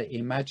in the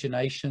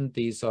imagination,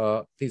 these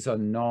are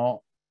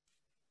not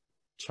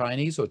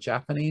Chinese or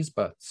Japanese,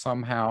 but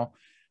somehow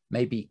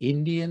maybe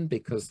Indian,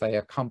 because they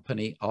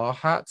accompany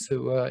arhats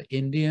who are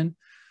Indian.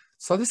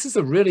 So this is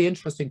a really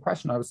interesting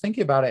question. I was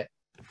thinking about it,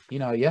 you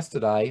know,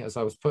 yesterday as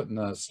I was putting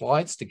the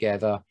slides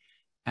together,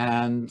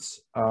 and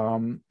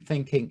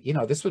thinking, you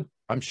know,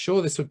 I'm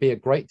sure this would be a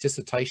great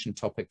dissertation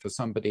topic for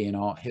somebody in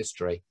art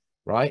history,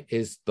 right?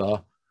 Is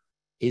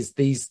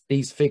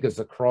these figures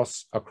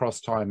across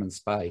time and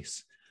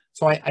space.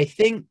 So I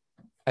think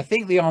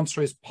the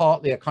answer is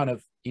partly a kind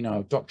of, you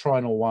know,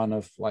 doctrinal one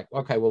of like,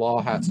 okay, well,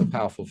 arhats are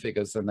powerful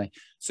figures and they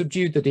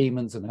subdued the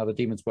demons, and how the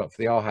demons work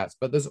for the arhats.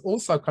 But there's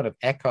also kind of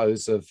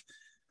echoes of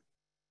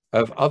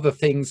other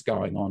things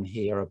going on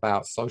here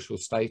about social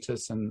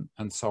status and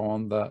so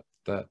on that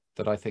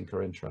I think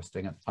are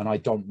interesting, and I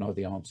don't know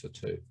the answer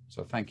to.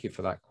 So thank you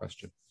for that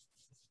question.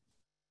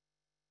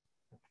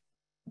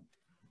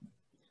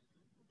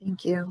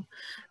 Thank you.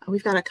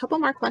 We've got a couple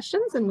more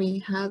questions, and we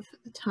have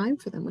time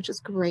for them, which is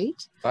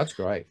great. That's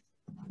great.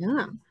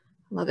 Yeah,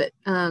 love it.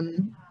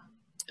 One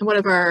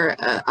of our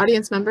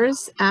audience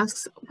members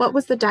asks, what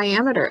was the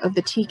diameter of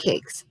the tea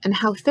cakes and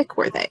how thick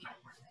were they?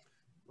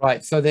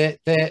 Right, so they're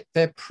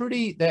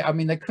pretty. I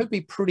mean, they could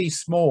be pretty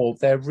small.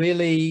 They're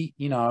really,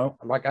 you know,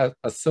 like a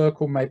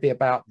circle, maybe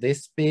about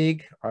this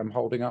big. I'm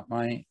holding up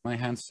my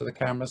hands to the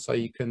camera so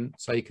you can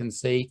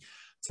see.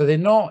 So they're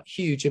not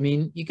huge. I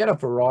mean, you get a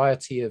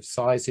variety of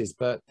sizes,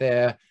 but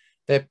they're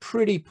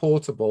pretty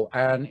portable.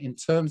 And in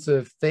terms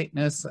of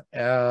thickness,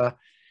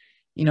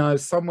 you know,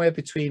 somewhere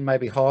between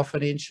maybe ½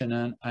 an inch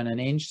and an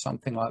inch,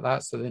 something like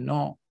that. So they're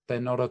not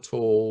at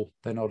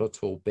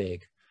all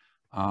big.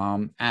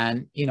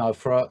 And you know,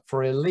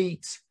 for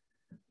elite,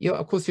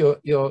 of course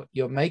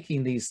you're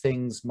making these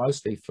things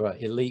mostly for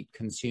elite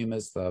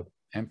consumers, the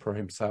emperor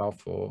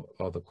himself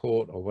or the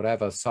court or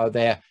whatever. So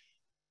they're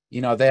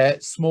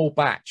small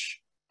batch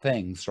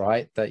things,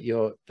 right? That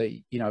you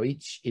know,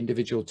 each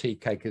individual tea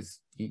cake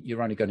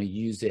you're only going to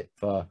use it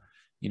for,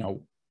 you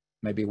know,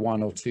 maybe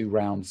 1 or 2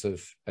 rounds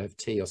of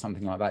tea or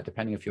something like that,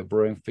 depending if you're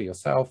brewing for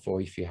yourself or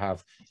if you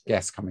have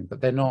guests coming.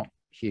 But they're not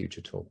huge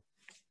at all.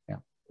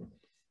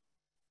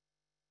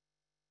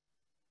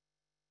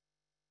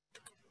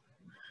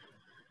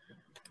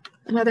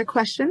 Another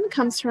question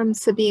comes from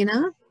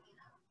Sabina.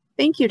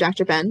 Thank you,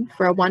 Dr. Benn,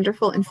 for a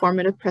wonderful,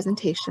 informative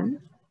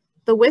presentation.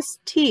 The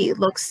whisked tea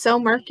looks so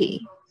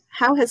murky.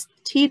 How has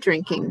tea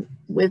drinking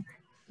with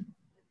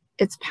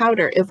its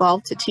powder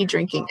evolved to tea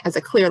drinking as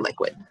a clear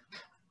liquid?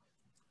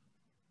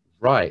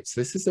 Right. So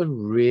this is a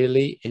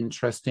really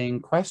interesting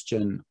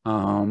question.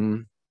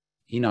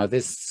 You know,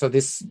 this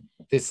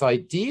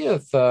idea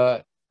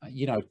that,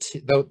 you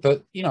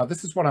know,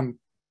 this is what I'm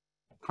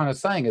kind of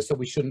saying, is that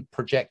we shouldn't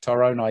project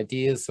our own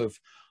ideas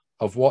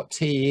of what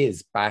tea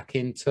is back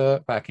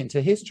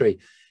into history.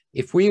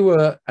 If we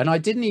were, and I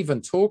didn't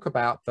even talk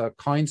about the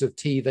kinds of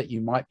tea that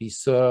you might be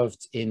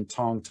served in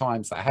Tang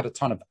times that had a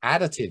ton of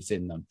additives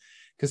in them,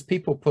 because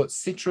people put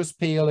citrus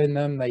peel in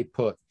them, they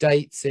put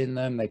dates in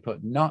them, they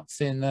put nuts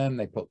in them,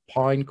 they put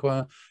pine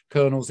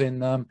kernels in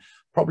them,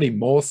 probably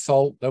more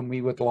salt than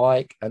we would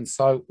like. And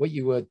so what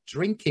you were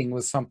drinking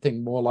was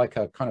something more like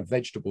a kind of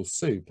vegetable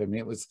soup. I mean,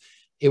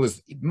 it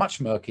was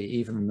much murky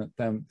even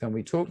than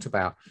we talked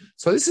about.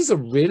 So this is a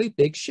really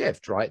big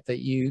shift, right? That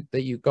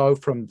you go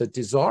from the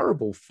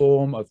desirable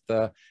form of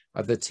the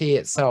tea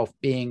itself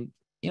being,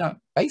 you know,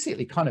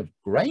 basically kind of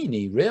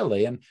grainy,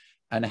 really, and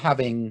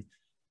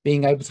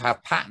being able to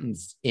have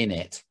patterns in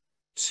it,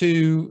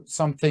 to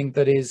something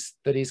that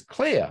is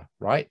clear,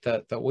 right?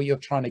 That what you're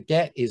trying to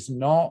get is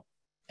not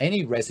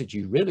any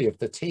residue really of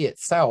the tea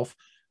itself,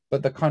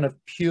 but the kind of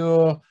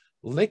pure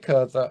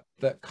liquor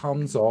that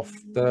comes off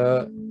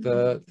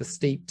the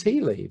steeped tea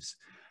leaves.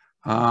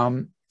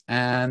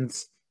 And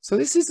so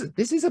this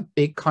is a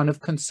big kind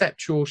of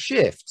conceptual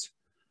shift.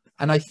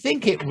 And I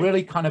think it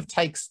really kind of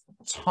takes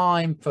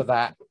time for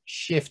that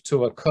shift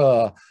to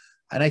occur.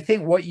 And I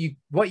think what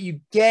you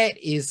get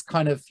is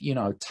kind of, you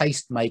know,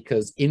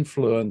 tastemakers,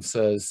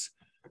 influencers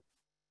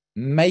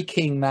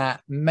making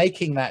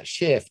that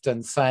shift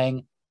and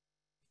saying,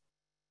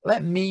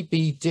 let me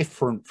be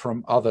different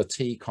from other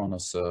tea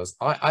connoisseurs.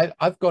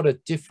 I've got a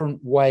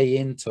different way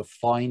into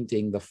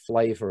finding the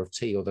flavor of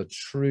tea, or the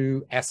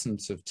true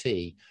essence of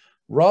tea,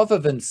 rather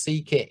than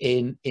seek it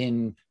in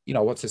you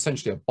know, what's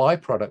essentially a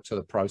byproduct of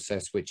the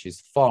process, which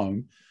is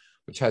foam,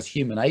 which has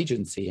human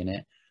agency in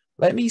it.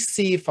 Let me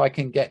see if I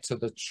can get to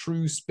the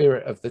true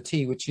spirit of the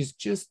tea, which is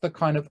just the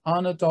kind of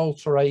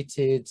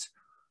unadulterated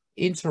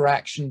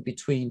interaction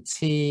between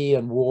tea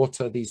and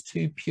water, these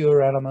two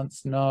pure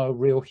elements, no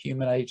real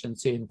human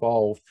agency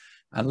involved.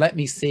 And let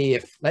me see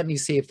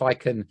if I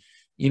can,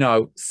 you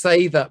know,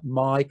 say that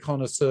my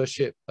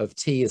connoisseurship of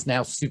tea is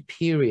now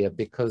superior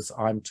because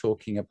I'm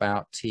talking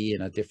about tea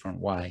in a different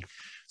way.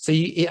 So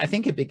I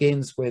think it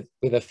begins with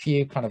a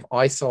few kind of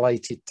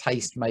isolated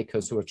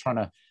tastemakers who are trying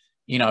to,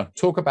 you know,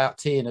 talk about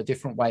tea in a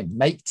different way,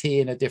 make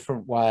tea in a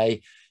different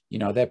way. You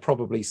know, they're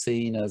probably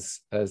seen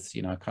as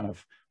you know, kind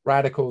of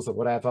radicals or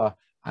whatever,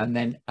 and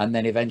then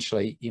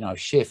eventually, you know,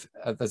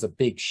 there's a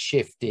big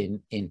shift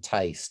in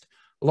taste.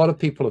 A lot of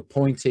people have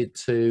pointed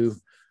to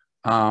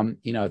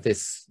you know,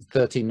 this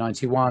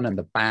 1391 and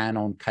the ban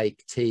on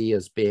cake tea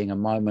as being a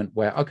moment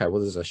where, okay,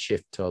 well, there's a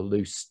shift to a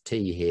loose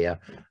tea here,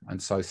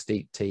 and so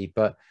steep tea,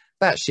 but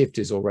that shift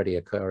is already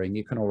occurring.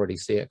 You can already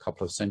see it a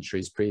couple of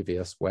centuries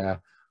previous where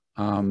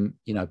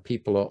you know,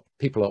 people are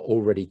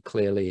already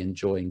clearly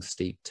enjoying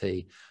steep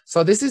tea.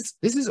 So this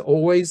is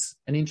always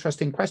an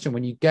interesting question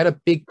when you get a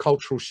big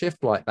cultural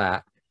shift like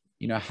that.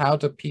 You know, how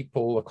do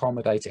people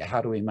accommodate it?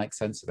 How do we make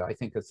sense of it? I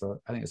think it's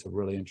a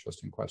really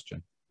interesting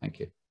question. Thank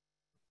you.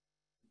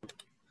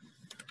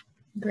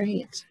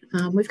 Great.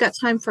 We've got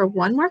time for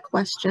one more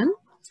question,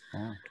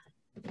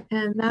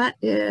 and that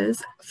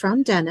is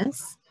from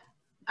Dennis.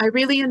 I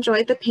really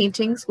enjoyed the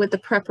paintings with the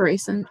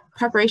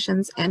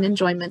preparations and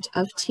enjoyment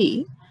of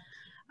tea.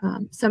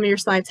 Some of your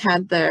slides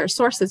had their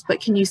sources,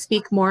 but can you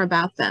speak more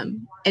about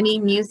them? Any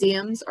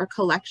museums or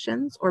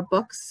collections or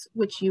books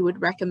which you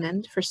would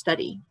recommend for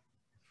study?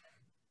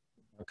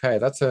 Okay,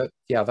 that's a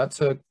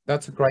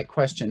great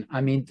question.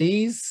 I mean,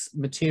 these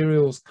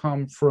materials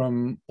come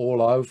from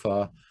all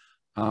over.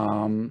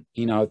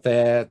 You know,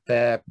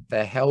 they're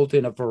held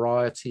in a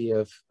variety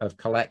of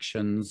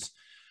collections.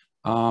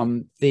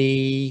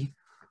 The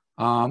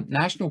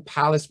National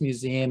Palace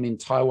Museum in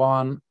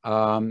Taiwan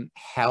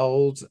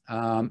held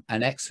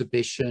an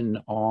exhibition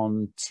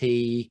on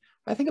tea,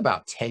 I think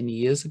about 10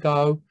 years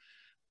ago.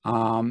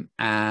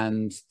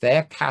 And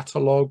their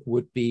catalog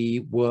would be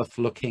worth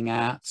looking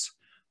at.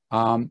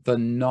 The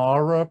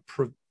Nara,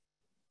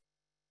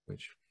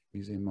 which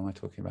museum am I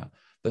talking about?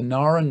 The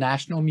Nara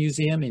National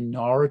Museum in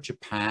Nara,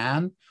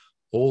 Japan,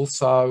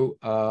 also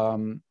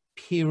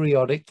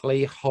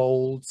periodically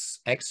holds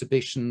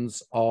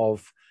exhibitions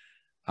of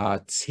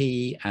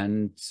tea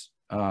and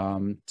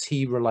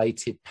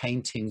tea-related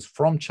paintings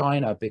from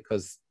China,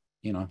 because,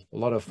 you know, a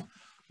lot of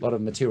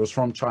materials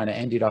from China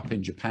ended up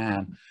in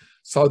Japan.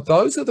 So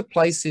those are the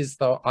places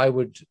that I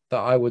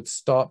would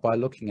start by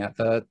looking at.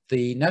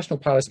 The National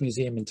Palace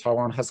Museum in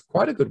Taiwan has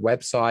quite a good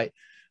website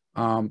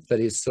that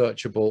is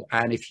searchable,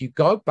 and if you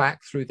go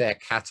back through their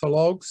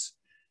catalogs,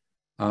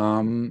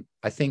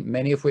 I think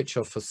many of which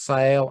are for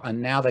sale,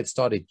 and now they've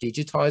started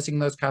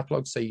digitizing those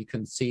catalogs so you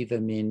can see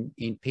them in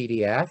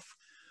PDF.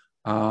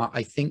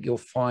 I think you'll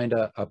find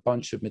a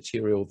bunch of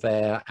material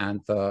there,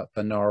 and the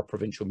Nara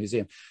Provincial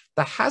Museum.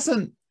 There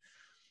hasn't,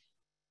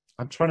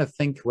 I'm trying to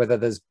think whether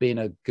there's been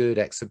a good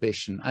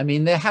exhibition. I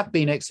mean, there have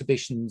been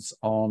exhibitions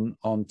on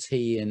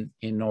tea in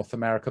North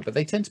America, but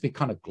they tend to be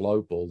kind of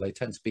global. They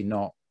tend to be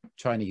not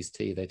Chinese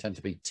tea. They tend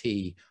to be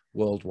tea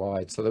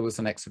worldwide. So there was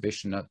an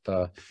exhibition at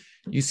the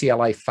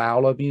UCLA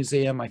Fowler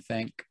Museum, I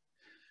think,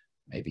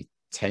 maybe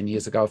 10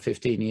 years ago,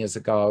 15 years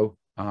ago,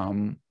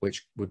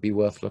 which would be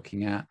worth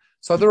looking at.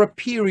 So there are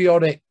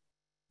periodic,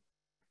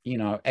 you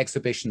know,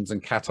 exhibitions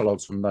and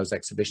catalogs from those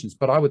exhibitions,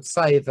 but I would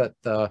say that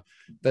the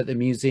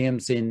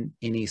museums in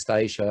East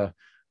Asia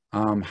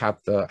have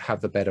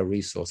the better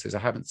resources. I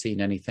haven't seen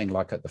anything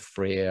like at the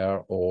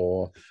Freer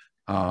or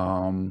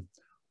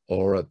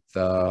at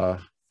the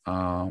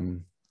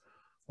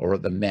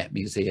Met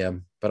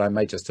Museum, but I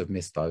may just have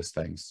missed those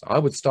things. I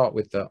would start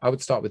with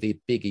the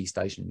big East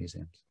Asian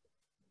museums.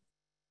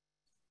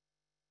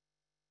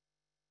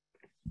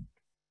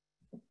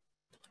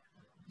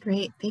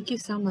 Great, thank you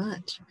so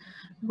much.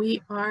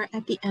 We are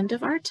at the end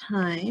of our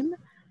time.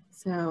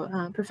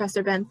 So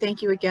Professor Benn,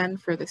 thank you again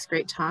for this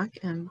great talk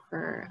and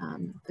for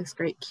this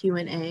great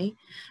Q&A.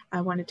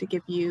 I wanted to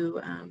give you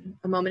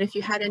a moment if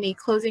you had any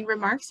closing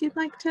remarks you'd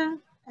like to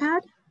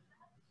add.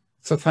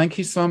 So thank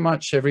you so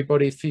much,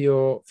 everybody, for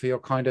your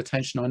kind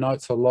attention. I know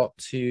it's a lot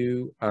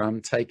to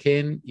take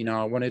in. You know,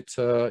 I wanted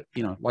to,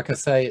 you know, like I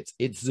say,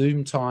 it's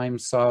Zoom time,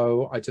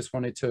 so I just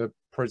wanted to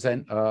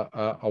present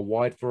a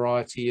wide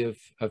variety of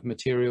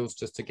materials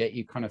just to get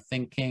you kind of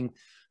thinking.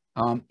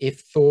 If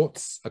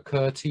thoughts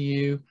occur to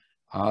you,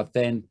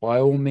 then by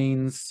all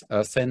means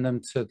send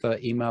them to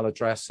the email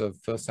address of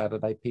First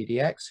Saturday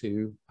PDX,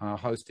 who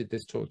hosted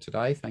this talk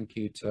today. Thank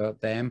you to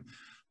them.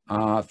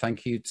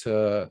 Thank you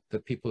to the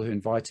people who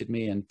invited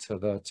me and to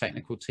the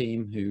technical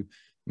team who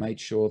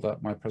made sure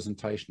that my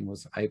presentation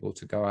was able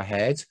to go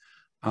ahead.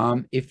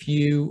 If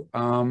you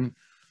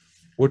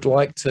would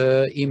like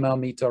to email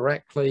me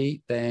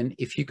directly, then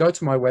if you go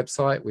to my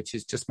website, which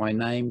is just my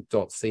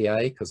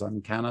name.ca, because I'm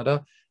in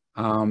Canada,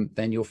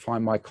 then you'll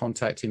find my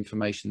contact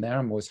information there.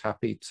 I'm always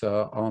happy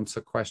to answer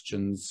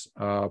questions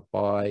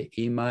by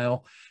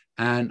email.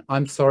 And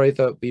I'm sorry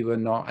that we were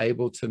not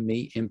able to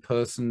meet in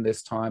person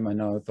this time. I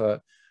know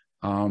that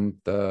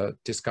the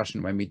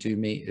discussion when we do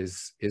meet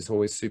is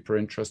always super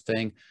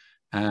interesting.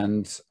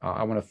 And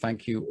I want to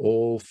thank you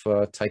all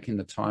for taking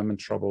the time and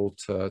trouble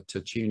to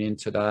tune in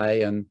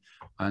today and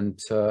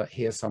to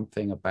hear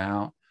something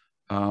about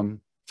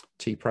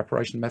tea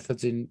preparation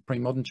methods in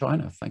pre-modern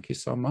China. Thank you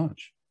so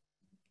much.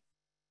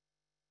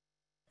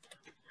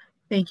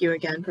 Thank you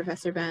again,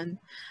 Professor Benn.